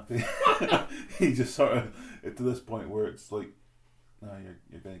look happy. He just sort of to this point where it's like, no,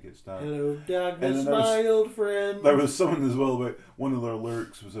 you're going to get stabbed. Hello, darkness, my old friend. There was something as well about one of their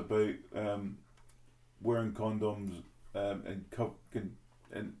lyrics was about wearing condoms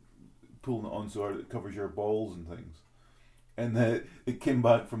and pulling it on so it covers your balls and things. And it came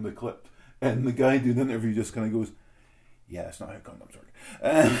back from the clip, and the guy doing the interview just kind of goes, "Yeah, that's not how condoms work.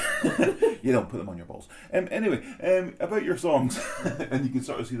 You don't put them on your balls." Anyway, about your songs, and you can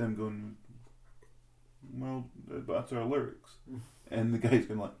sort of see them going, "Well, but that's our lyrics," and the guy's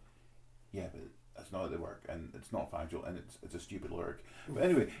going like, "Yeah, but that's not how they work, and it's not factual, and it's a stupid lyric." But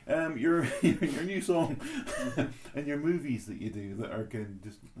anyway, your new song and your movies that you do that are kind of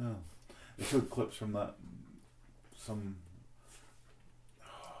just they showed clips from that I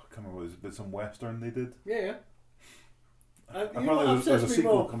can't remember what it was, but some western they did. Yeah. Apparently there's a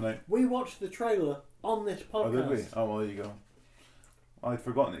sequel coming out. We watched the trailer on this podcast. Oh, did we? Oh, well, there you go. I'd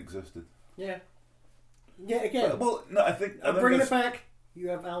forgotten it existed. Yeah. Yeah, again. Well, no, I think I'm bringing it back. You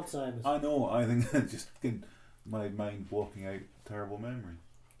have Alzheimer's. I know. I think it's just my mind blocking out terrible memories.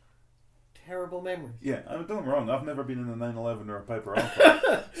 Terrible memories. Yeah, don't get me wrong. I've never been in a 911 or a Piper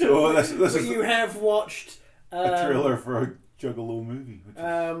Alpha. So this is you have watched a trailer for a Juggalo movie. Which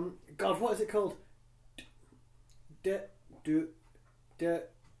is God, what is it called?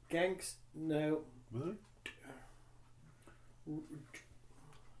 Gangs? No. Really?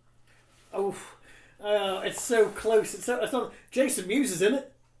 Oh, it's so close. It's not. Jason Mewes is in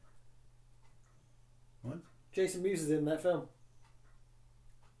it. What? Jason Mewes is in that film.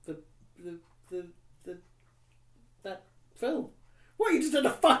 That film. What, you just had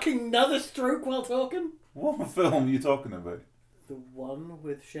a fucking another stroke while talking? What film are you talking about? The one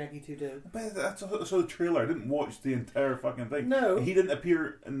with Shaggy Two Dope. But I saw the trailer. I didn't watch the entire fucking thing. No. He didn't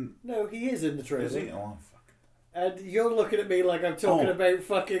appear in... No, he is in the trailer. Is he? Oh, fuck. And you're looking at me like I'm talking about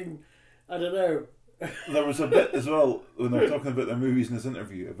fucking... I don't know. There was a bit as well when they're talking about their movies in this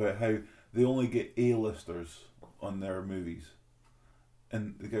interview about how they only get A-listers on their movies.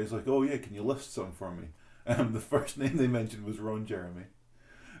 And the guy's like, oh yeah, can you list some for me? The first name they mentioned was Ron Jeremy.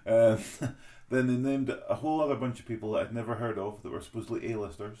 Then they named a whole other bunch of people that I'd never heard of that were supposedly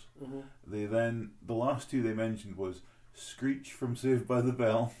A-listers. Mm-hmm. The last two they mentioned was Screech from Saved by the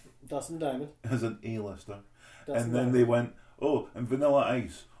Bell Dustin Diamond. as an A-lister. Dustin And then Diamond. they went, oh, and Vanilla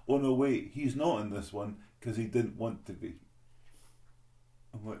Ice. Oh no, wait, he's not in this one because he didn't want to be.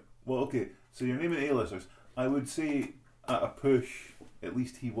 I'm like, well, okay, so you're naming A-listers. I would say at a push, at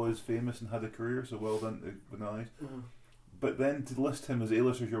least he was famous and had a career, so well done to Vanilla Ice. Mm-hmm. But then to list him as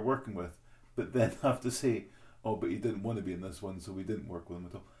A-listers you're working with, but then have to say, oh, but he didn't want to be in this one, so we didn't work with him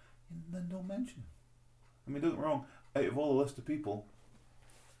at all. And then don't mention him. I mean, don't get me wrong, out of all the list of people,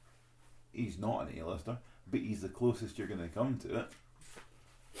 he's not an A-lister, but he's the closest you're going to come to it.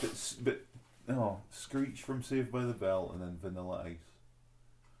 But Screech from Saved by the Bell and then Vanilla Ice.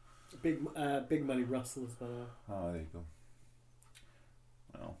 Big Money Russell as well. Oh, there you go.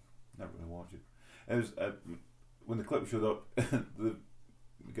 Well, never really watched it. It was when the clip showed up, the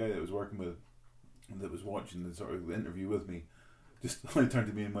guy that was working with, that was watching the sort of the interview with me, just only turned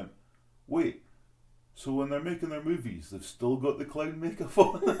to me and went, "Wait, so when they're making their movies, they've still got the clown makeup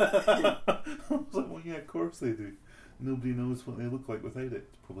on?" I was like, "Well, yeah, of course they do. Nobody knows what they look like without it.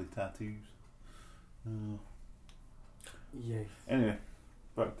 It's probably tattoos." Yes. Anyway,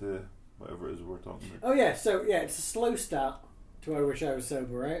 back to whatever it is we're talking about. Oh yeah, so yeah, it's a slow start to I Wish I Was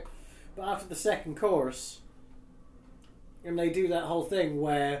Sober, right? But after the second chorus, and they do that whole thing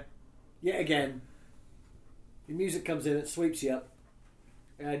where, yet again, the music comes in, it sweeps you up,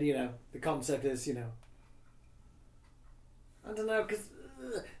 and the concept is, I don't know, because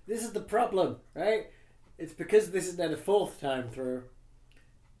this is the problem, right? It's because this is then a fourth time through,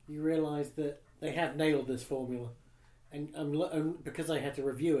 you realise that they have nailed this formula. And because I had to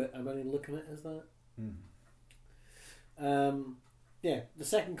review it, I'm only looking at it as that. The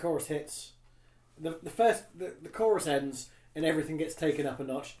second chorus hits. The chorus ends and everything gets taken up a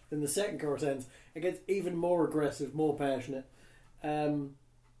notch. Then the second chorus ends. It gets even more aggressive, more passionate. But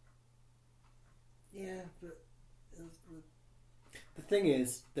the thing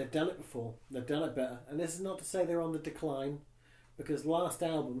is, they've done it before. They've done it better. And this is not to say they're on the decline, because last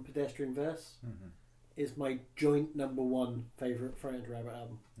album, Pedestrian Verse, is my joint number one favourite Frightened Rabbit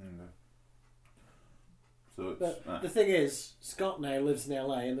album. Okay. So it's, But the thing is, Scott now lives in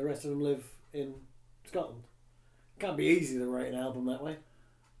LA and the rest of them live in Scotland. Can't be easy to write an album that way.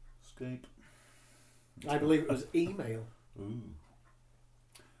 Skype. I believe it was email. Ooh.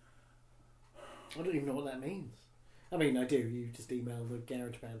 I don't even know what that means. I mean, I do. You just email the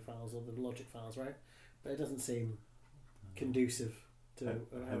GarageBand files or the Logic files, right? But it doesn't seem conducive to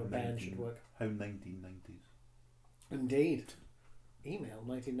how a band should work. How 1990s. Indeed. Email,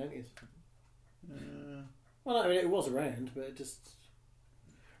 1990s. Well, I mean, it was around, but it just...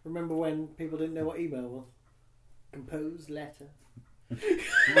 Remember when people didn't know what email was? Composed letter.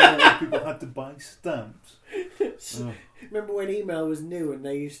 Remember when people had to buy stamps? Remember when email was new and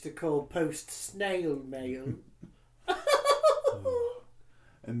they used to call post snail mail?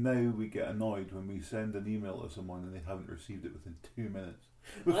 And now we get annoyed when we send an email to someone and they haven't received it within 2 minutes.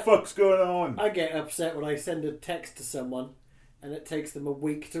 What the fuck's going on? I get upset when I send a text to someone and it takes them a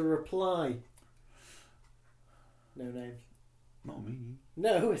week to reply. No names. Not me.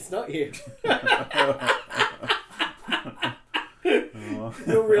 No, it's not you. Oh.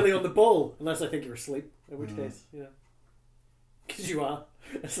 You're really on the ball, unless I think you're asleep, in which case, because you are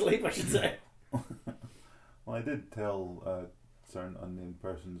asleep, I should say. Well, I did tell a certain unnamed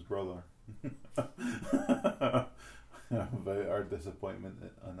person's brother about our disappointment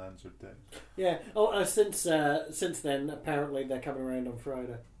at unanswered text. Yeah. Oh, since then, apparently they're coming around on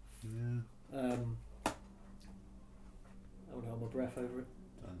Friday. Yeah. I won't hold my breath over it.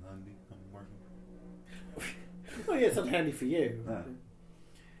 It's unhandy. I'm working. Oh yeah, it's not handy for you. Nah.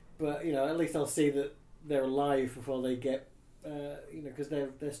 But at least I'll see that they're alive before they get because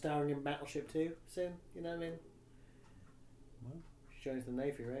they're starring in Battleship 2 soon. You know what I mean? What? She joins the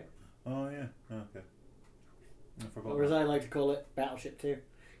Navy, right? Oh yeah. Okay. I forgot. Or as I like to call it, Battleship 2.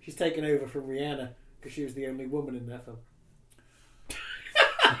 She's taken over from Rihanna because she was the only woman in that film.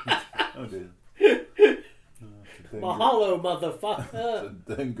 Oh dear. Mahalo, motherfucker!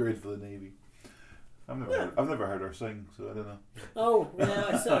 It's a downgrade for the Navy. I've never heard her sing, so I don't know. Oh,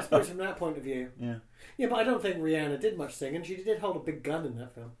 yeah, I suppose from that point of view. Yeah. Yeah, but I don't think Rihanna did much singing. She did hold a big gun in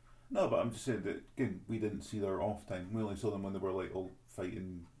that film. No, but I'm just saying that again, we didn't see their off time. We only saw them when they were like all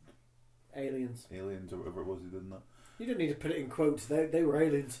fighting Aliens. aliens or whatever it was they did in that. You don't need to put it in quotes. They were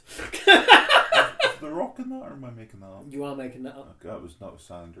aliens. Is The Rock in that, or am I making that up? You are making that up. Okay, that was not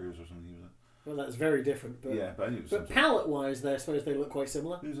San Andreas or something. He was Well, that's very different. But, yeah, but I knew it was. but palette-wise, I suppose they look quite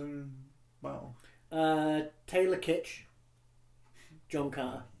similar. Who's in Battle? Taylor Kitsch, John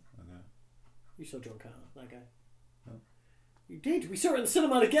Carter. Okay. You saw John Carter, that guy. No. You did. We saw it in the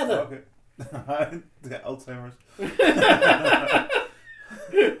cinema together. Okay. Yeah, Alzheimer's.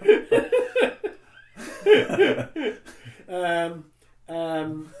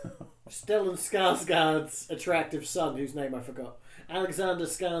 Stellan Skarsgård's attractive son, whose name I forgot. Alexander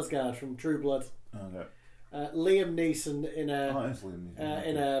Skarsgård from True Blood. Okay. Liam Neeson in It's Liam Neeson.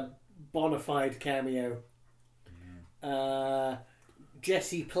 in a bona fide cameo.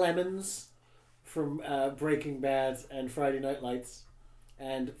 Jesse Plemons from Breaking Bad and Friday Night Lights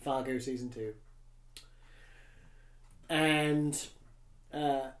and Fargo Season 2. And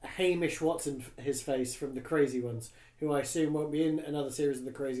Hamish Watson, his face from The Crazy Ones, who I assume won't be in another series of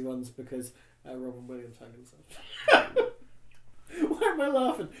The Crazy Ones because Robin Williams hung himself. Why am I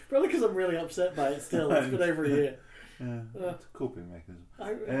laughing? Probably because I'm really upset by it still. It's been over a year. Yeah, it's a coping mechanism.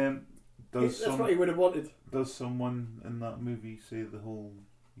 That's what he would have wanted. Does someone in that movie say the whole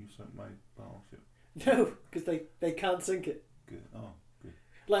 "You sunk my battleship"? No, because they can't sink it. Good. Oh, good.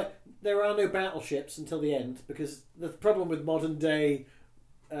 Like, there are no battleships until the end, because the problem with modern day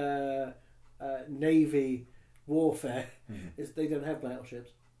Navy warfare is they don't have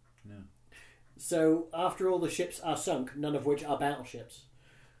battleships. Yeah. So after all the ships are sunk, none of which are battleships,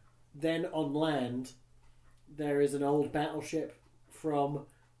 then on land there is an old battleship from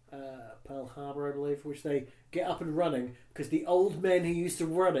Pearl Harbor, I believe, which they get up and running because the old men who used to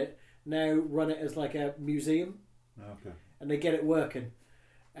run it now run it as like a museum. Okay. And they get it working,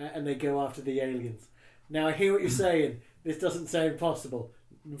 and they go after the aliens. Now I hear what you're saying. This doesn't sound possible.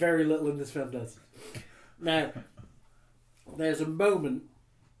 Very little in this film does. Now, there's a moment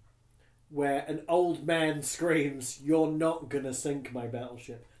where an old man screams, "You're not gonna sink my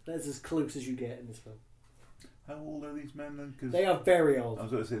battleship." That's as close as you get in this film. How old are these men then? 'Cause They are very old. I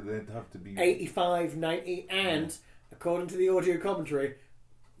was going to say they'd have to be 85, 90, and according to the audio commentary,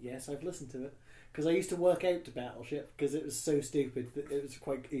 yes, I've listened to it, because I used to work out to Battleship because it was so stupid that it was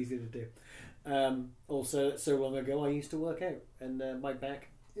quite easy to do. Also, so long ago I used to work out, and my back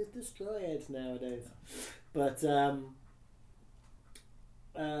is destroyed nowadays. But on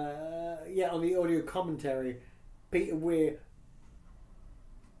the audio commentary, Peter Weir.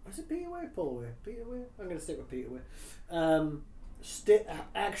 Was it Peter Weir? Paul Weir? Peter Weir? I'm going to stick with Peter Weir.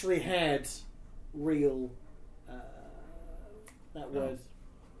 Actually had real that word.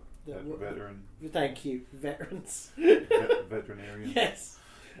 veteran. Thank you, veterans. Veterinarian. Yes,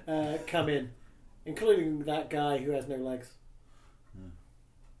 come in, including that guy who has no legs,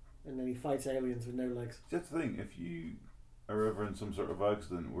 and then he fights aliens with no legs. That's the thing. If you are ever in some sort of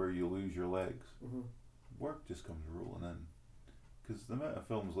accident where you lose your legs, work just comes rolling in. Because the amount of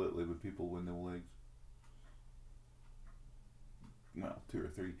films lately with people with no legs. Well, 2 or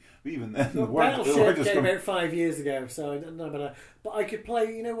 3. But even then, Well, the work Battleship just came comes... out 5 years ago, so I don't know about that. But I could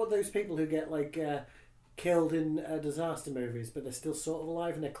play, you know what, those people who get like killed in disaster movies, but they're still sort of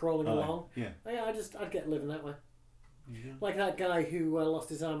alive and they're crawling along. Yeah. Yeah, I'd get living that way. Yeah. Like that guy who lost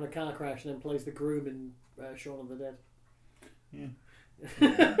his arm in a car crash and then plays the groom in Shaun of the Dead. Yeah.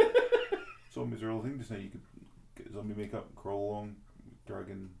 Zombies are all thing just now. You could get zombie makeup, crawl along,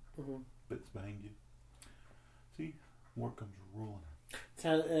 dragging bits behind you. See, work comes rolling.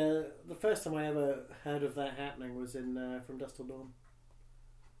 So, the first time I ever heard of that happening was in From Dusk Till Dawn.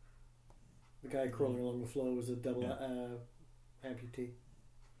 The guy crawling along the floor was a double amputee.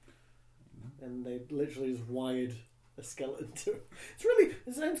 And they literally just wired a skeleton to it.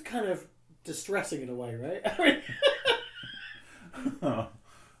 It sounds kind of distressing in a way, right? I mean,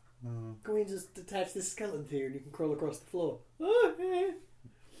 can we just attach this skeleton to you and you can crawl across the floor?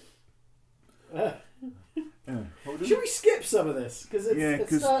 Should we skip some of this? Because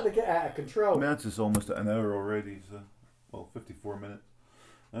it's starting to get out of control. I mean, that's just almost an hour already, so... Well, 54 minutes.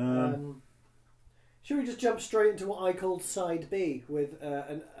 Should we just jump straight into what I called side B with?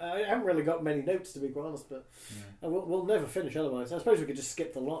 And I haven't really got many notes to be quite honest, but we'll never finish otherwise. I suppose we could just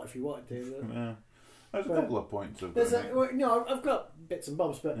skip the lot if you wanted to. Yeah. There's a couple of points. I've got bits and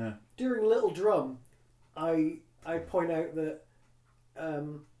bobs, but during Little Drum, I point out that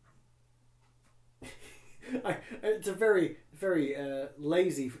it's a very very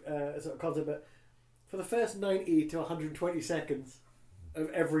lazy sort of concept, but for the first 90 to 120 seconds of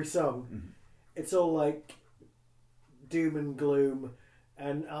every song, it's all like doom and gloom,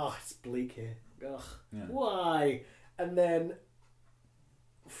 and it's bleak here. Ugh, why? And then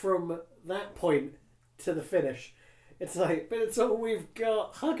from that point to the finish, it's like, but it's all we've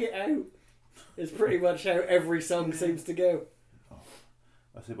got. Hug it out. Is pretty much how every song seems to go.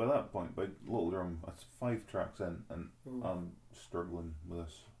 I say by that point, by Little Drum, that's 5 tracks in, and I'm struggling with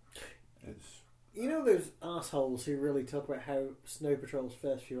this. It's those assholes who really talk about how Snow Patrol's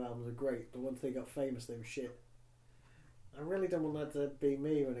first few albums are great, but once they got famous, they were shit. I really don't want that to be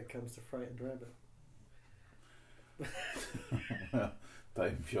me when it comes to Frightened Rabbit.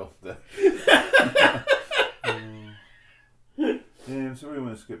 Time shot there. So what do you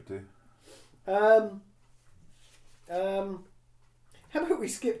want to skip to? How about we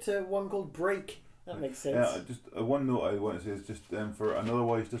skip to one called Break? That makes sense. Yeah, just one note I want to say is just for An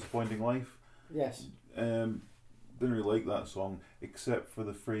Otherwise Disappointing Life. Yes. Didn't really like that song except for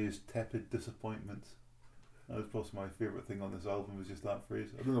the phrase "tepid disappointment." That was possibly my favourite thing on this album, was just that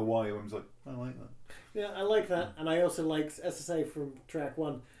phrase. I don't know why. I was like, I like that. Yeah, I like that, and I also like, as I say from track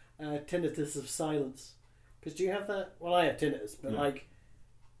 1, Tinnitus of Silence. Because do you have that? Well, I have tinnitus, but like,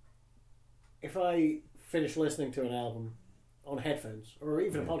 if I finish listening to an album on headphones or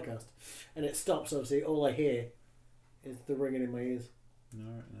even a podcast, and it stops, obviously, all I hear is the ringing in my ears,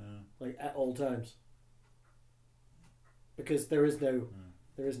 like at all times, because there is no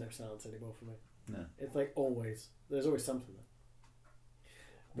silence anymore for me. No. It's like always. There's always something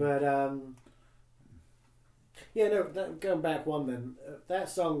there. But going back one then, that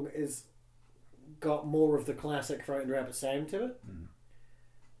song is got more of the classic Frightened Rabbit sound to it.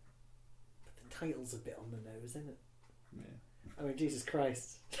 But the title's a bit on the nose, isn't it? Yeah. I mean, Jesus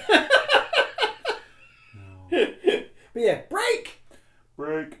Christ. No. But yeah, Break!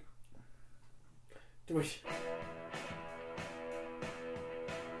 Do we...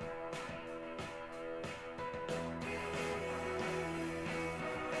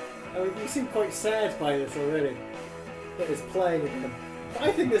 I mean, you seem quite sad by this already. That it's playing again. But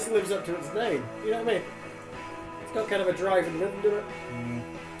I think this lives up to its name. You know what I mean? It's got kind of a driving rhythm to it.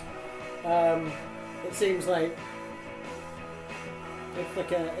 It seems like it's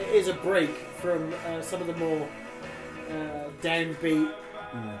like it is a break from some of the more downbeat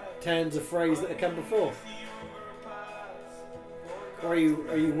turns of phrase that have come before. Or are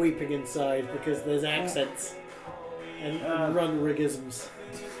you weeping inside because there's accents and run-rigisms?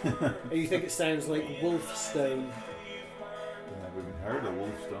 And you think it sounds like Wolfstone? I've never even heard of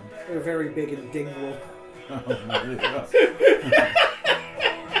Wolfstone. They're very big in Dingwall.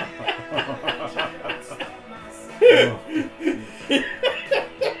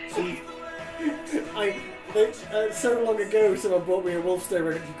 So long ago, someone bought me a Wolfstone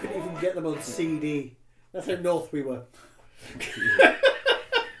record. You couldn't even get them on CD. That's how north we were.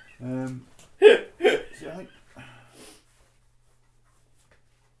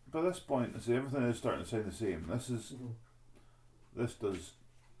 By this point, everything is starting to sound the same. This is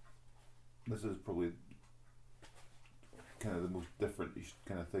probably kind of the most different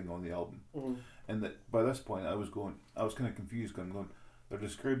kind of thing on the album. And that by this point, I was kind of confused. They're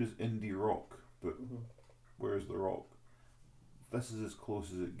described as indie rock, but where's the rock? This is as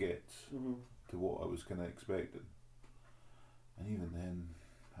close as it gets to what I was kind of expecting. And even then,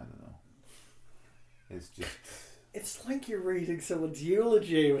 I don't know. It's just... It's like you're reading someone's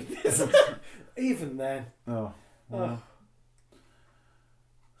eulogy with this. Even then. Oh. Well.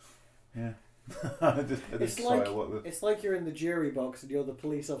 Yeah. It's like you're in the jury box and you're the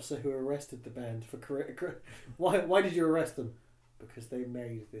police officer who arrested the band for why did you arrest them? Because they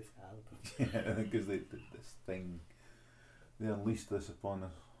made this album. Yeah, because they did this thing. They unleashed this upon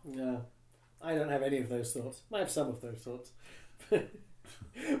us. Yeah. I don't have any of those thoughts. I have some of those thoughts. but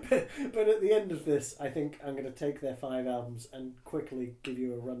at the end of this, I think I'm going to take their 5 albums and quickly give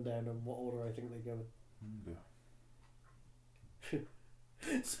you a rundown on what order I think they go in.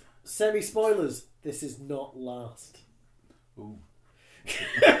 Yeah. Semi-spoilers. This is not last. Ooh.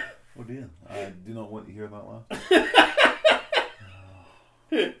 Oh dear. I do not want to hear that last.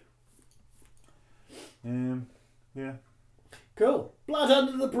 Yeah. Cool. Blood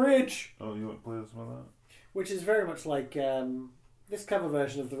Under the Bridge. Oh, you want to play this with that? Which is very much like this cover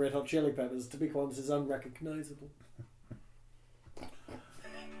version of the Red Hot Chili Peppers, to be quite honest, is unrecognisable.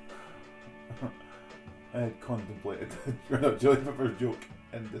 I had contemplated Red Hot Chili Peppers joke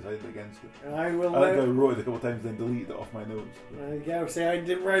and decided against it. I will. I think I wrote it a couple of times, then deleted it off my notes. There you go. See, I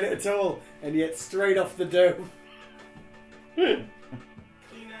didn't write it at all, and yet straight off the dome. Clean out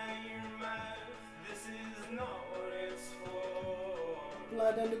your mouth, this is not what it's for.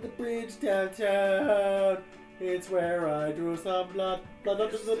 Blood under the bridge downtown. It's where I drew some blood. Blood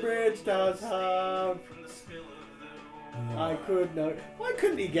under the bridge downtown. From the spill of the I could not. Why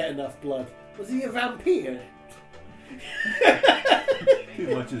couldn't he get enough blood? Was he a vampire?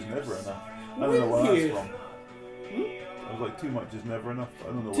 Too much is never enough. I don't know where Wicked. that's from. I was like, too much is never enough. I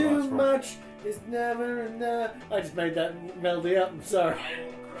don't know where Too that's from. much is never enough. I just made that melody up. I'm sorry.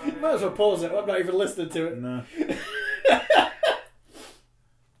 Might as well pause it. I'm not even listening to it. No.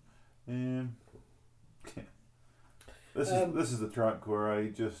 um, this is the track where I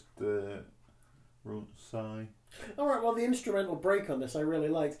just wrote sigh. Alright, well, the instrumental break on this I really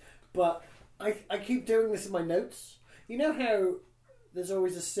liked. But I keep doing this in my notes. You know how there's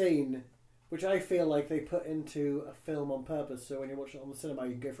always a scene which I feel like they put into a film on purpose, so when you watch it on the cinema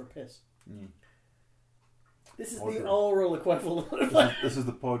you can go for a piss. Mm. This is Order. the oral equivalent of that. This is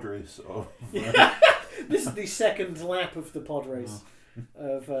the pod race of. This is the second lap of the pod race.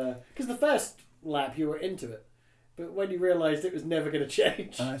 Because the first lap you were into it, but when you realised it was never going to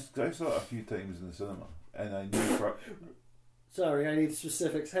change. And I saw it a few times in the cinema, and I knew for Sorry, I need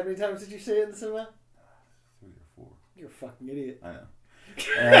specifics. How many times did you see it in the cinema? 3 or 4. You're a fucking idiot. I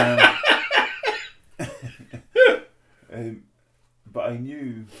know. But I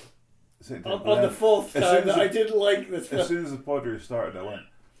knew On the fourth as time soon as that I it- didn't like this as film. soon as the pod race started, I went,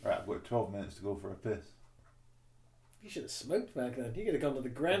 right, I've got 12 minutes to go for a piss. You should have smoked back then. You could have gone to the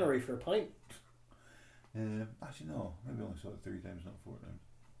granary for a pint. Actually, no. Maybe I only saw it 3 times, not 4 times.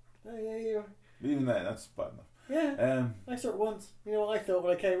 Oh, yeah, yeah. But even then, that's bad enough. Yeah, I saw it once. You know what I thought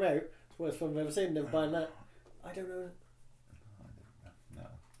when I came out? It's the worst film I've ever seen. Never buying that. I don't know. No.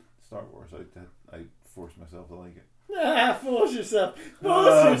 Star Wars, I forced myself to like it. Ah, force yourself. Force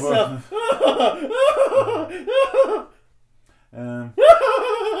Ah, yourself. Yeah,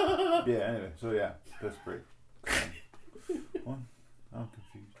 anyway, so yeah, piss break. What? I'm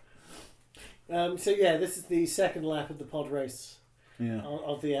confused. So yeah, this is the second lap of the pod race Yeah.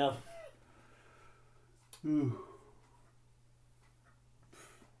 of the album. Ooh.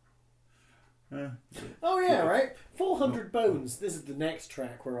 Oh yeah, right. 400 Bones. This is the next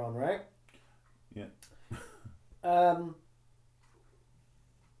track we're on, right? Yeah.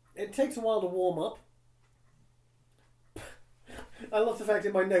 It takes a while to warm up. I love the fact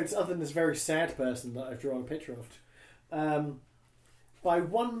in my notes, other than this very sad person that I've drawn a picture of, by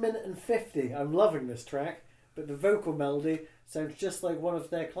 1 minute and 50, I'm loving this track, but the vocal melody sounds just like one of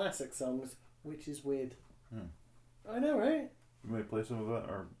their classic songs, which is weird. I know, right? You may play some of that,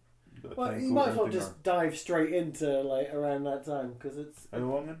 or Well, you might as well just dive straight into like around that time because it's How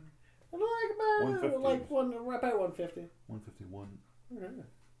long in? like about 150. about 150. 151. Yeah.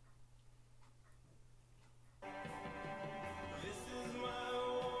 This is my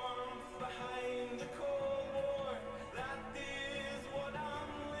warmth behind the Cold War. That is what I'm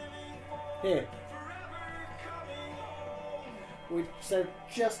living for. Here, Forever coming home. we sound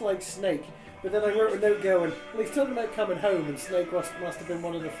just like Snake, but then I wrote a note going, well, he's talking about coming home, and Snake must have been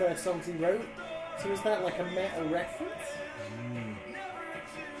one of the first songs he wrote. So is that like a meta reference?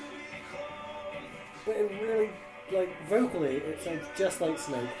 But it really, like, vocally, it sounds just like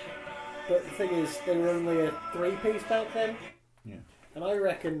Snake. But the thing is, they were only a 3-piece back then. Yeah. And I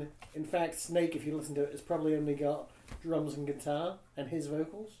reckon, in fact, Snake, if you listen to it, has probably only got drums and guitar and his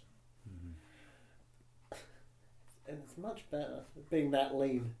vocals. And it's much better, being that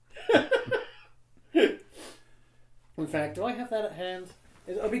lean. In fact, do I have that at hand?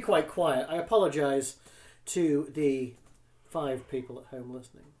 It'll be quite quiet. I apologise to the 5 people at home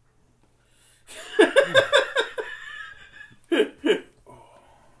listening.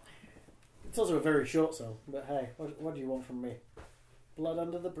 It's also a very short song, but hey, what do you want from me? Blood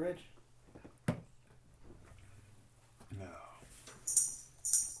under the bridge? No.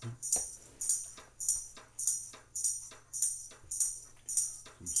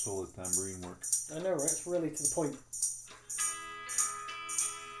 Some solid tambourine work. I know, right? It's really to the point.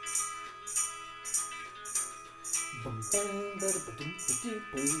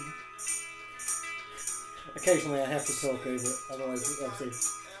 Occasionally I have to talk over it, otherwise,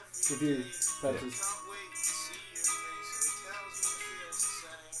 obviously, review purposes.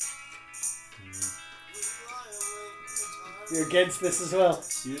 You're against this as well?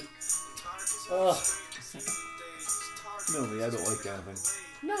 Yeah. Oh. No, me, I don't like anything.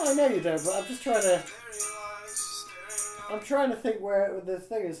 No, I know you don't, but I'm just trying to. I'm trying to think where the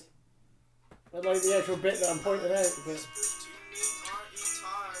thing is. I like the actual bit that I'm pointing out, but.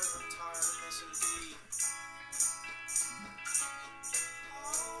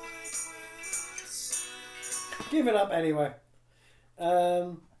 Give it up anyway.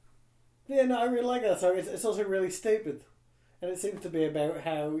 Yeah, no, I really like that song. It's also really stupid, and it seems to be about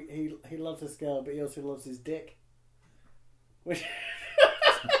how he loves this girl, but he also loves his dick, which,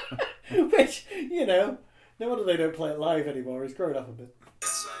 which no wonder they don't play it live anymore. He's grown up a bit.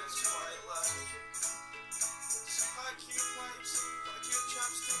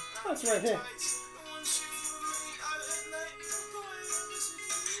 That's right here.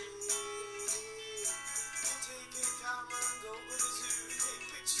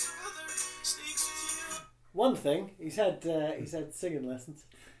 One thing, he's had singing lessons.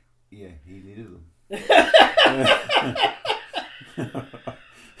 Yeah, he needed them.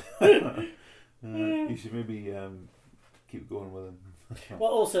 You should maybe keep going with him.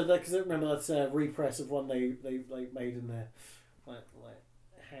 Well, also because remember that's a repress of one they made in their like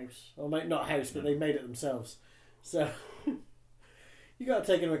house, or not house, but they made it themselves. So you got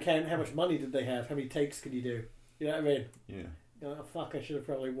to take into account how much money did they have, how many takes could you do? You know what I mean? Yeah. You're like, oh fuck! I should have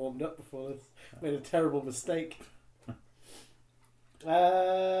probably warmed up before this. Made a terrible mistake.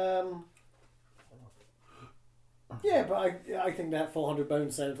 Yeah, but I think that 400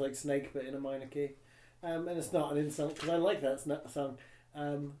 Bones sounds like Snake, but in a minor key, and it's not an insult because I like that song,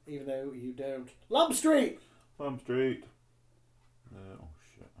 even though you don't. Lump Street. Lump Street. Oh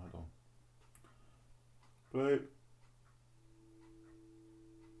shit! Hold on. Right.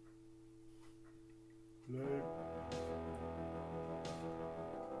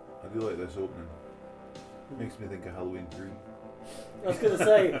 I do like this opening. Makes me think of Halloween 3. I was going to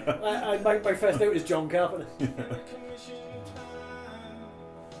say, my first note is John Carpenter.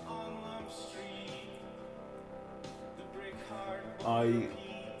 I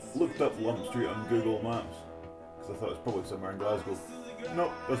looked up Lump Street on Google Maps because I thought it was probably somewhere in Glasgow.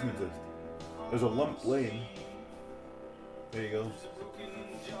 Nope, doesn't exist. There's a Lump Lane. There you go.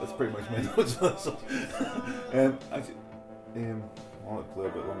 That's pretty much my notes for this one. I'll play a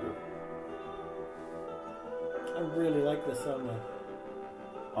bit longer. I really like this song though.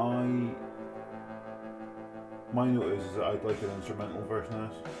 My note is that I'd like an instrumental version of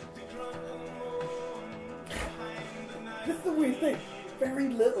this. This is the weird thing. Very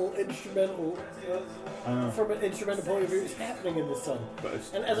little instrumental from an instrumental point of view is happening in this song.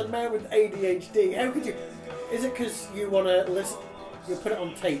 And as a man with ADHD, how could you? Is it because you want to listen? You put it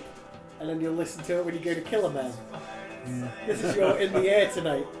on tape, and then you'll listen to it when you go to kill a man. Yeah. This is your in the air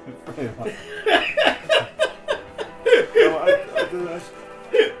tonight. Pretty much. No, I do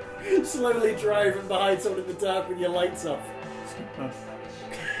this. Slowly driving behind someone in the dark with your lights off.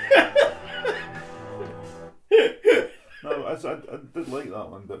 No, I did like that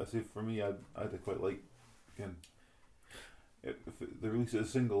one, but I say for me, I did quite like. Again, if they release it as a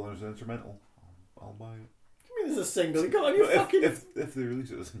single and there's an instrumental, I'll buy it. I mean, there's a single. You got on your fucking. If they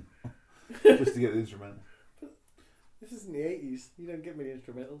release it as a single, just to get the instrumental. This isn't the 80s. You don't get many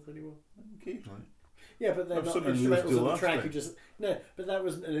instrumentals anymore. Occasionally. Yeah, but they're I've not something instrumentals used of to the track last you just... No, but that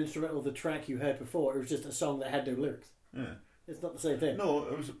wasn't an instrumental of the track you heard before. It was just a song that had no lyrics. Yeah. It's not the same thing. No,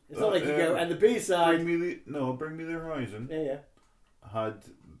 it was... It's not like you go, and the B-side... Bring Me the Horizon Yeah. had,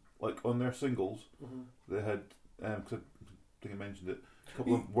 like, on their singles, Mm-hmm. they had, cause I think I mentioned it, a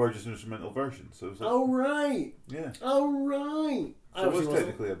couple of were just instrumental versions. So it was like, Oh, right. yeah. Oh, right. So it was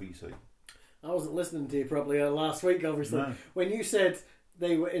technically a B-side. I wasn't listening to you properly last week, obviously. No. When you said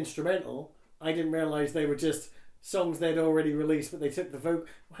they were instrumental, I didn't realise they were just songs they'd already released, but they took the vocal.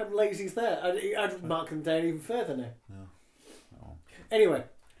 How lazy is that? I'd mark them down even further now. No. Oh. Anyway,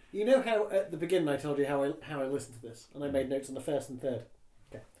 you know how at the beginning I told you how I listened to this, and I made notes on the first and third.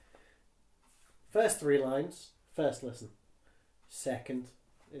 Okay. First 3 lines, first listen. Second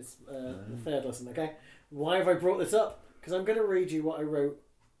is the third listen. Okay. Why have I brought this up? Because I'm going to read you what I wrote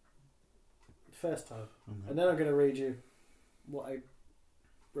the first time, and then I'm going to read you what I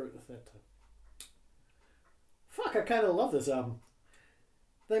wrote the third time. Fuck, I kind of love this album.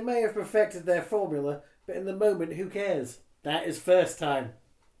 They may have perfected their formula, but in the moment, who cares? That is first time.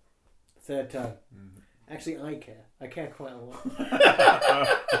 Third time. Actually, I care. I care quite a lot.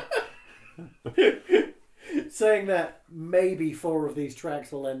 Saying that maybe 4 of these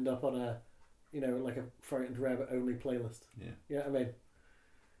tracks will end up on a, like a Frightened Rabbit only playlist. Yeah. You know what I mean?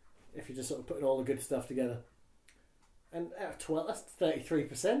 If you're just sort of putting all the good stuff together. And out of 12, that's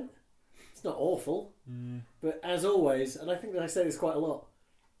 33%. It's not awful. But as always, and I think that I say this quite a lot,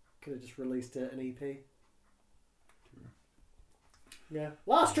 could have just released an EP. Yeah.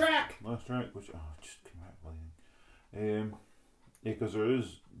 Last track! Last track, which just came out playing. Yeah, because there is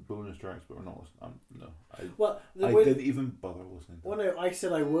bonus tracks, but we're not listening. No, Well, I didn't even bother listening to Well, it. no, I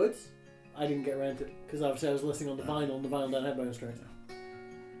said I would. I didn't get around to it because obviously I was listening on the vinyl, and the vinyl don't have bonus tracks.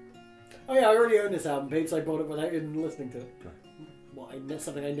 Oh yeah, I already own this album, Pete, so I bought it without even listening to it. Okay.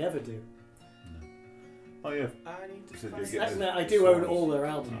 Something I never do. No. Oh yeah. I need to So you're find getting I do own songs. all their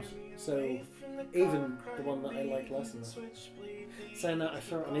albums, so even the one that I like less than that. Saying that, I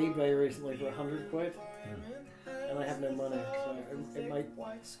saw it on eBay recently for £100, and I have no money, so it might.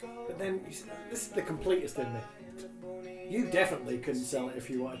 But then you see, this is the completest in me. You definitely couldn't sell it if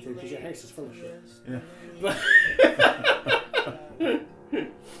you wanted to, because your house is full of shit. Yeah. But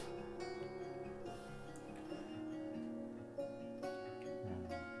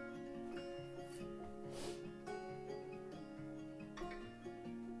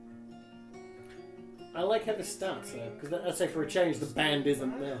I like how this starts though, because I'd say for a change the band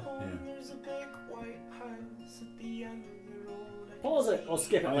isn't there. Pause it or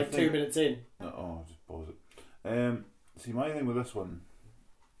skip it I like think- 2 minutes in. No, I'll just pause it. See, my thing with this one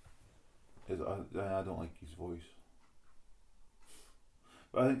is I don't like his voice.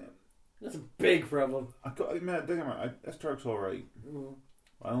 But I think That's a big problem. this track's alright. Mm.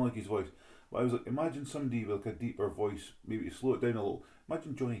 I don't like his voice. But I was like, imagine somebody with like a deeper voice, maybe slow it down a little.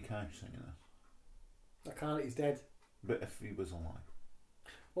 Imagine Johnny Cash singing this. I can't, he's dead. But if he was alive,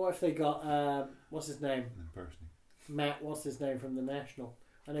 What if they got, what's his name? in person. Matt, what's his name from The National?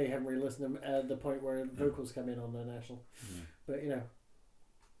 I know you haven't really listened to the point where vocals come in on The National. Yeah. But, you know,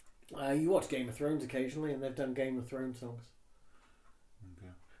 you watch Game of Thrones occasionally, and they've done Game of Thrones songs.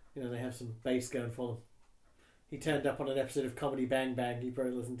 Okay. You know, they have some bass going for them. He turned up on an episode of Comedy Bang Bang you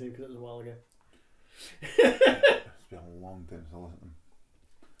probably listened to because it was a while ago. It's been a long time since I listened.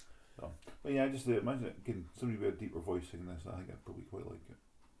 So, but yeah, I just imagine it, again, somebody with a deeper voice singing this. I think I'd probably quite like it.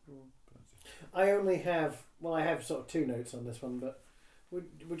 I only have, well, I have sort of 2 notes on this one, but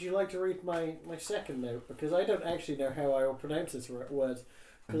would you like to read my second note? Because I don't actually know how I will pronounce this word,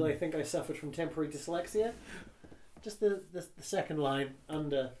 because I think I suffered from temporary dyslexia. Just the second line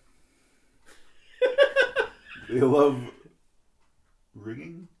under. They love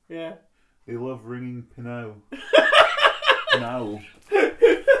ringing. Yeah. They love ringing Pinau. Pinau.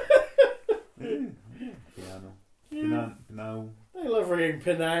 Yeah. Piano. Pinau. They love ringing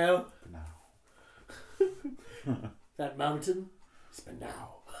Pinau. Pinau. That mountain is Pinau.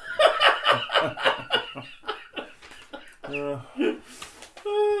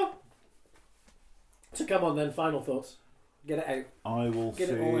 So come on then, final thoughts. Get it out. I will Get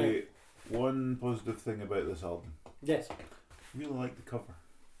it all say one positive thing about this album. Yes. I really like the cover.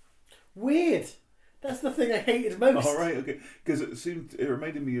 Weird. That's the thing I hated most. All right, okay. Because it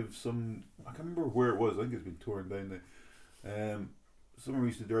reminded me of some. I can't remember where it was. I think it's been torn down now. Somewhere we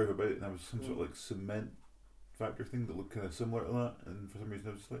used to drive about it, and there was some sort of like cement factory thing that looked kind of similar to that. And for some reason,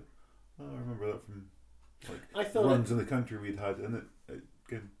 I was just like, oh, I remember that from like I thought runs in the country we'd had in it.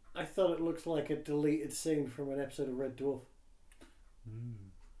 Again. I thought it looked like a deleted scene from an episode of Red Dwarf,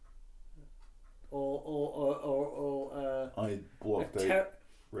 or I blocked a out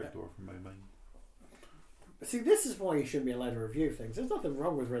Red Dwarf from my mind. See, this is why you shouldn't be allowed to review things. There's nothing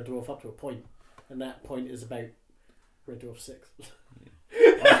wrong with Red Dwarf up to a point, and that point is about Red Dwarf 6.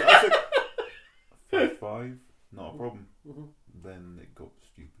 I said 5, not a problem. Mm-hmm. Then it got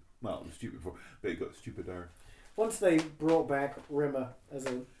stupid. Well, it was stupid before, but it got stupider. Once they brought back Rimmer as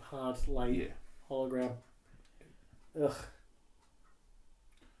a hard light Yeah. hologram, ugh.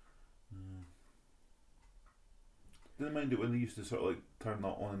 Didn't mind it when they used to sort of like turn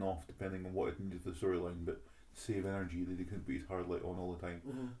that on and off depending on what it needed for the storyline, but to save energy, they couldn't put his hard light on all the time.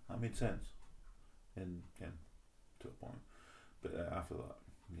 Mm-hmm. That made sense, and again, to a point. But after that,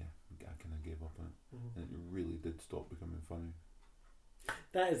 yeah, I kind of gave up on it, Mm-hmm. and it really did stop becoming funny.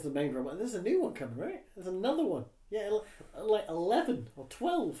 That is the main problem. There's a new one coming, right? There's another one. Yeah, like 11 or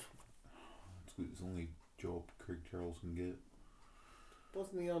 12. It's the only job Craig Charles can get.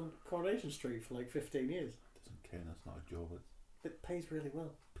 Wasn't he on Coronation Street for like 15 years? Doesn't count. That's not a job. It's It pays really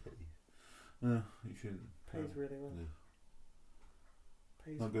well. pity. No, you shouldn't. Pays really well. Yeah.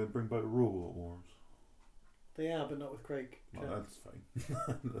 Pays. Not going to bring back Robot Wars. They are, but not with Craig. Well, Charles. that's fine.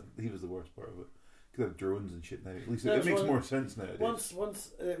 He was the worst part of it. Could have drones and shit now. At least No, it makes one- more sense nowadays.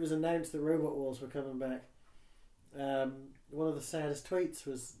 Once it was announced that Robot Wars were coming back, one of the saddest tweets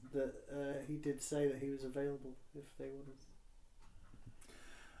was that he did say that he was available if they wanted.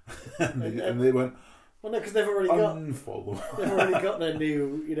 and they went Well, no, because they've already got unfollow. they've already got their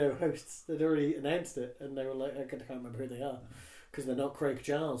new hosts. They'd already announced it, and they were like, I can't remember who they are because they're not Craig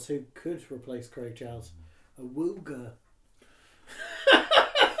Charles. Who could replace Craig Charles? A Wooga.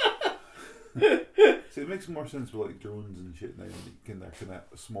 See, it makes more sense with like drones and shit now. They're kind of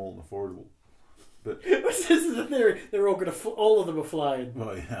small and affordable. But This is the theory. They're all going to. All of them are flying.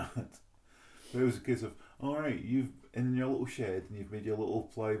 well, yeah. But it was a case of, all right, you've in your little shed and you've made your little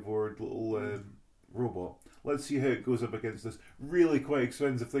flyboard little robot. Let's see how it goes up against this really quite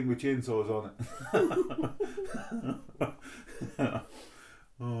expensive thing with chainsaws on it.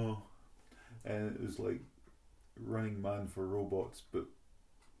 Oh, and it was like Running Man for robots, but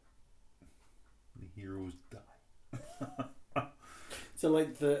the heroes die. So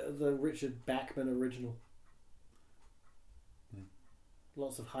like the Richard Bachman original. Yeah.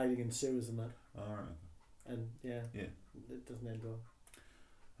 Lots of hiding in sewers and that. Alright. And yeah, Yeah. it doesn't end well.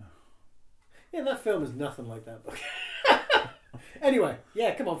 Yeah, that film is nothing like that book. Anyway,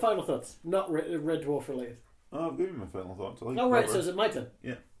 yeah, come on, final thoughts. Not Red Dwarf related. Oh, I've given you my final thoughts. I like Oh right, Clever. so is it my turn?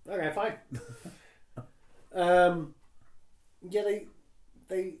 Yeah. Okay, fine. Yeah,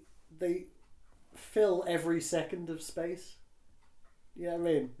 they fill every second of space. You know what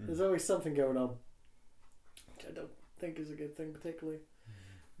I mean? There's always something going on, which I don't think is a good thing particularly.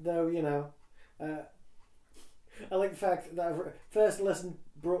 Though, you know, I like the fact that first lesson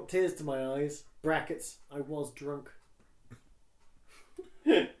brought tears to my eyes. Brackets, I was drunk.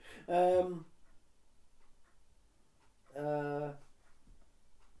 Yeah,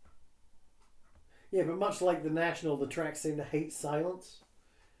 but much like the National, the tracks seem to hate silence.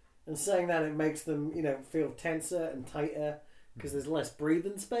 And saying that, it makes them, you know, feel tenser and tighter because there's less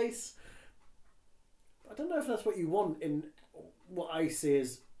breathing space. I don't know if that's what you want in what I see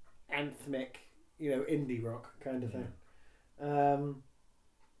as anthemic, you know, indie rock kind of thing.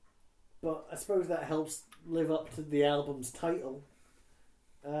 But I suppose that helps live up to the album's title.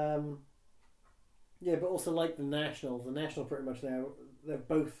 Yeah, but also like the National pretty much now, they've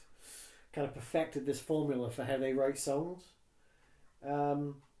both kind of perfected this formula for how they write songs.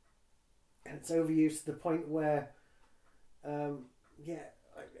 And it's overused to the point where, it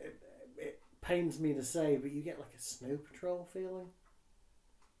pains me to say, but you get like a Snow Patrol feeling.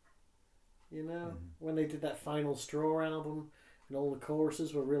 You know, when they did that Final Straw album and all the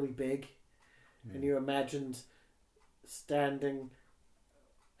choruses were really big, and you imagined standing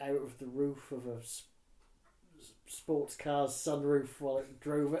out of the roof of a sports car's sunroof while it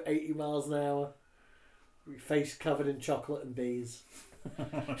drove at 80 miles an hour, your face covered in chocolate and bees.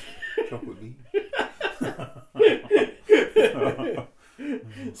 Chocolate bee.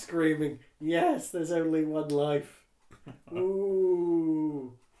 Screaming, yes, there's only one life.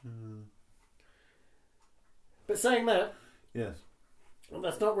 Ooh. But saying that, Yes. well,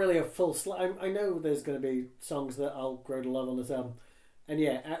 that's not really a full I know there's going to be songs that I'll grow to love on this album. And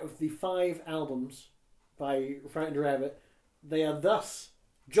yeah, out of the 5 albums by Frightened Rabbit, they are thus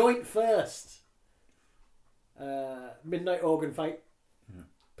joint first. Midnight Organ Fight,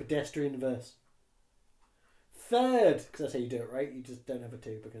 Pedestrian Verse. Third, because that's how you do it, right? You just don't have a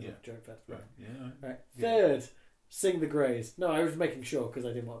 2 because of joint first. Right. Yeah. Right. Third, Sing the Greys. No, I was making sure because I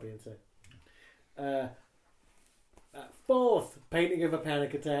didn't want to be insane. Fourth, Painting of a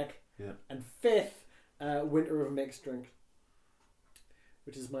Panic Attack. Yeah. And fifth, Winter of Mixed Drinks,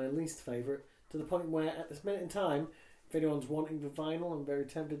 which is my least favourite, to the point where at this minute in time, if anyone's wanting the vinyl, I'm very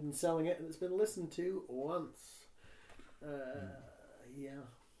tempted in selling it, and it's been listened to once. Yeah.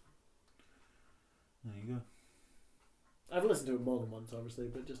 There you go. I've listened to it more than once, obviously,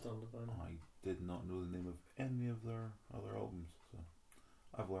 but just on the vinyl. I did not know the name of any of their other albums, so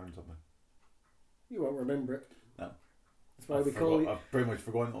I've learned something. You won't remember it. No. That's why we call you. I've pretty much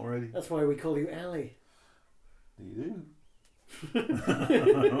forgotten it already. That's why we call you Ali. Do you do?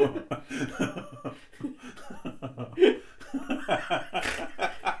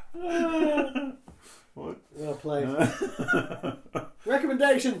 What? Well played.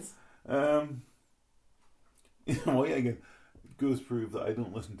 Recommendations. You know what? Again, goes to prove that I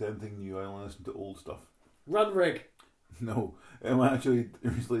don't listen to anything new. I only listen to old stuff. Run Rig. No, I actually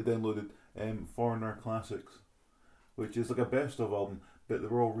recently downloaded Foreigner Classics, which is like a best of album, but they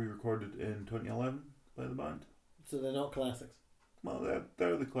were all re-recorded in 2011 by the band. So they're not classics. Well,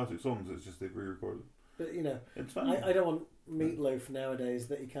 they're the classic songs. It's just they've re-recorded. But you know, It's fine. I don't want Meatloaf nowadays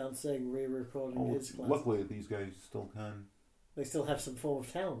that he can't sing re-recording his classics. Luckily, these guys still can. They still have some form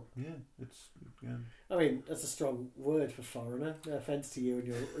of talent. Yeah, it's. Yeah. I mean, that's a strong word for foreigner. No offence to you and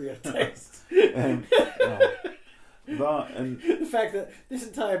your taste. That and The fact that this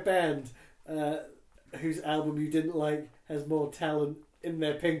entire band, whose album you didn't like, has more talent in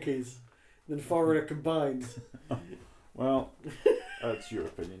their pinkies than Foreigner combined. well, that's your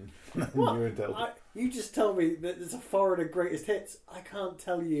opinion. What? You're entitled. You just tell me that there's a Foreigner greatest hits. I can't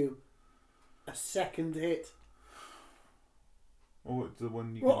tell you a second hit. Oh, it's the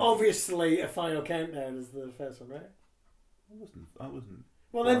one you. Well, obviously, A Final Countdown is the first one, right? I wasn't.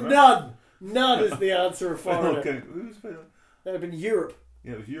 Well, then Foreigner? none. None is the answer of Foreigner. Okay, who's Final? That would have been Europe.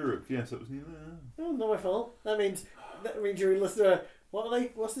 Yeah, it was Europe. Yes, it was neither. Oh, not my fault. That means you're listening to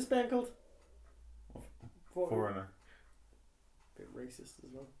what's this band called? Foreigner. Bit racist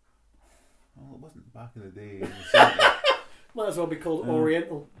as well. Well, it wasn't back in the day. In the 70s. Might as well be called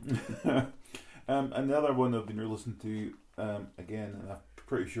Oriental. And the other one I've been listening to again, and I'm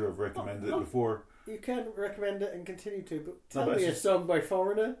pretty sure I've recommended it before. You can recommend it and continue to, but tell but me it's a song by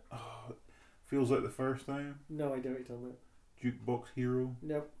Foreigner. Oh, feels like the first time. No idea what you're talking about. Jukebox Hero.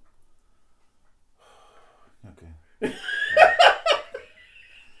 Nope. Okay.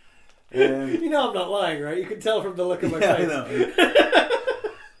 You know I'm not lying, right? You can tell from the look of my yeah, face. I know.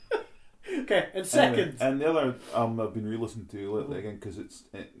 Okay, and second. And the other I've been re-listening to lately again because it's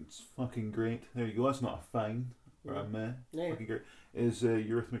fucking great. There you go. That's not a fine or a meh. Yeah. Fucking great. Is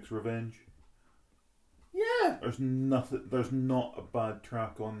Eurythmics Revenge. Yeah. There's not a bad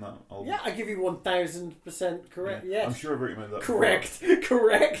track on that album. Yeah, I give you 1000% correct. Yeah. Yes. I'm sure I've recommended that. Correct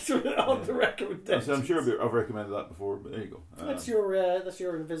on the recommendation. I'm sure I've recommended that before, but there you go. That's your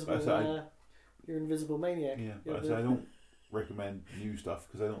invisible your invisible maniac. Yeah, You're but I don't recommend new stuff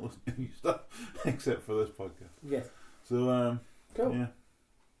because I don't listen to new stuff except for this podcast. Yes. So Cool. Yeah.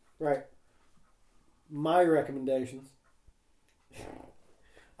 Right. My recommendations.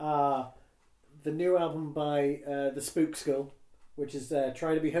 The new album by The Spook School, which is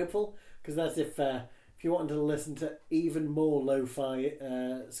Try to Be Hopeful, because that's if you wanted to listen to even more lo-fi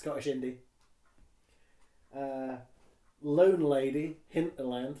Scottish indie. Lone Lady,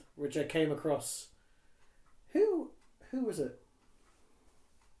 Hinterland, which I came across. Who was it?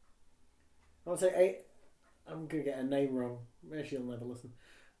 I would say I'm gonna get a name wrong. Maybe she'll never listen.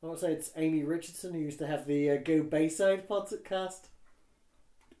 I would say it's Amy Richardson, who used to have the Go Bayside podcast.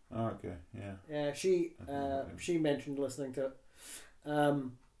 Oh, okay. Yeah. Yeah, she mentioned listening to it,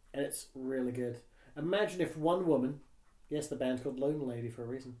 and it's really good. Imagine if one woman, yes, the band's called Lone Lady for a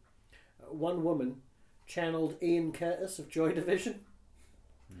reason. One woman channeled Ian Curtis of Joy Division,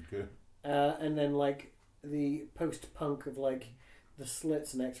 Okay. and then like the post-punk of like the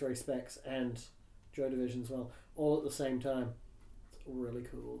Slits and X-Ray Specs and Joy Division as well, all at the same time. It's really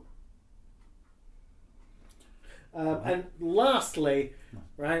cool. And lastly,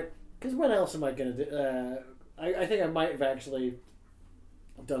 right, because when else am I going to do... I think I might have actually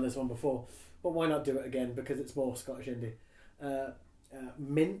done this one before, but why not do it again, because it's more Scottish indie.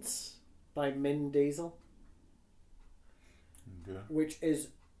 Mince by Min Diesel, Okay. which is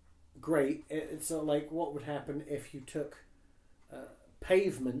great. It's sort of like what would happen if you took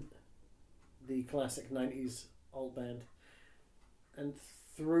Pavement, the classic 90s alt band, and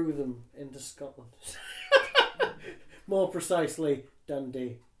threw them into Scotland. More precisely,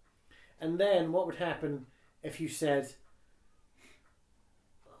 Dundee. And then what would happen if you said,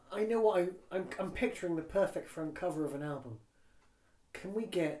 I know what I'm picturing the perfect front cover of an album. Can we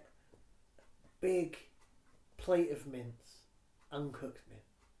get a big plate of mince, uncooked mince,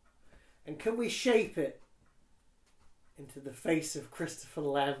 and can we shape it into the face of Christopher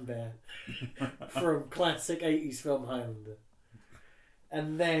Lambert from classic 80s film Highlander?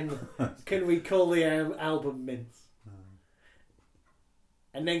 And then can we call the album Mince?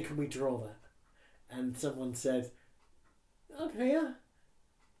 And then can we draw that? And someone said, okay, yeah.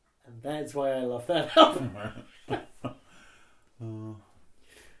 And that's why I love that album. And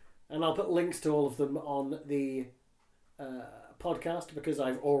I'll put links to all of them on the podcast because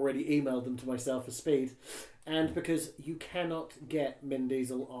I've already emailed them to myself for speed. And because you cannot get Min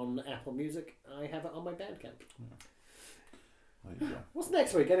Diesel on Apple Music, I have it on my Bandcamp. There you go. What's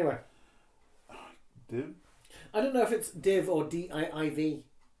next week anyway? Div? I don't know if it's Div or D-I-I-V.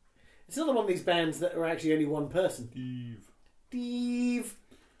 It's another one of these bands that are actually only one person. Div.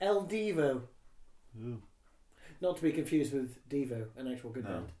 El Divo. Ooh. Not to be confused with Devo, an actual good No,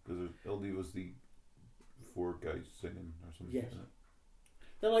 band. because LD was the 4 guys singing or something. Yes. Isn't it?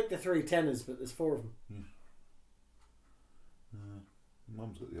 They're like the 3 tenors, but there's 4 of them.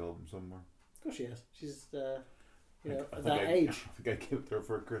 Mum's got the album somewhere. Of course she has. She's, I at think that age. I think I gave it to her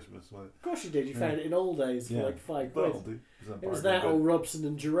for Christmas. Of course you did. You found it in old days for like £5. That'll do. It was that or Robson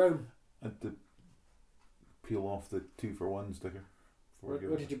and Jerome. I had to peel off the 2-for-1 sticker.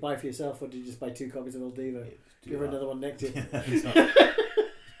 What did you buy for yourself, or did you just buy 2 copies of Old Devo? Give her another one next year.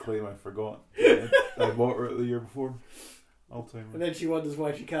 Claim I forgot. I bought her the year before. Alzheimer's. And then she wonders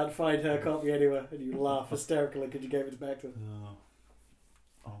why she can't find her copy anywhere, and you laugh hysterically because you gave it back to her.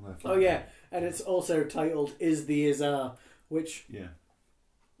 Oh yeah, and it's also titled "Is the Izar," which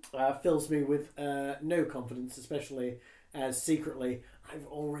fills me with no confidence, especially as secretly, I've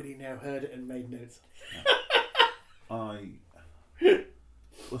already now heard it and made notes. I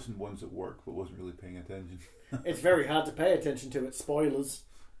listened once at work, but wasn't really paying attention. It's very hard to pay attention to it. Spoilers.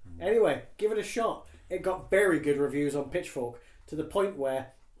 Anyway, give it a shot. It got very good reviews on Pitchfork, to the point where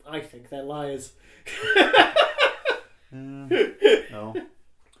I think they're liars. No.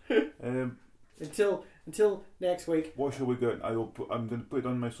 Until next week. What shall we go? I'm going to put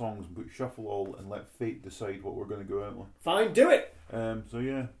on my songs and put shuffle all and let fate decide what we're going to go out on. Fine, do it. So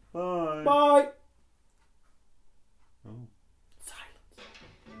yeah, bye. Bye. Oh. Silence.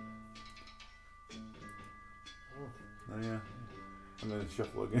 Oh yeah. I'm going to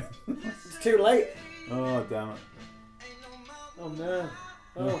shuffle again. It's too late. Oh damn it. Oh no.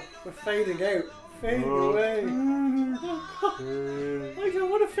 Oh, we're fading out. Fading away. Oh, God. I don't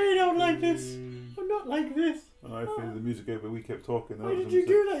want to fade out like this. I'm not like this. Oh, I faded the music out, but we kept talking. Why did you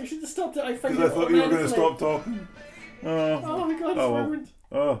do that? You should have stopped it. I faded Because I thought you were going to automatically. stop talking. Oh my God, it's well. ruined.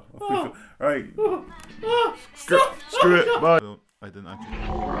 Oh, right. Oh, Screw stop. it. Bye. I didn't actually.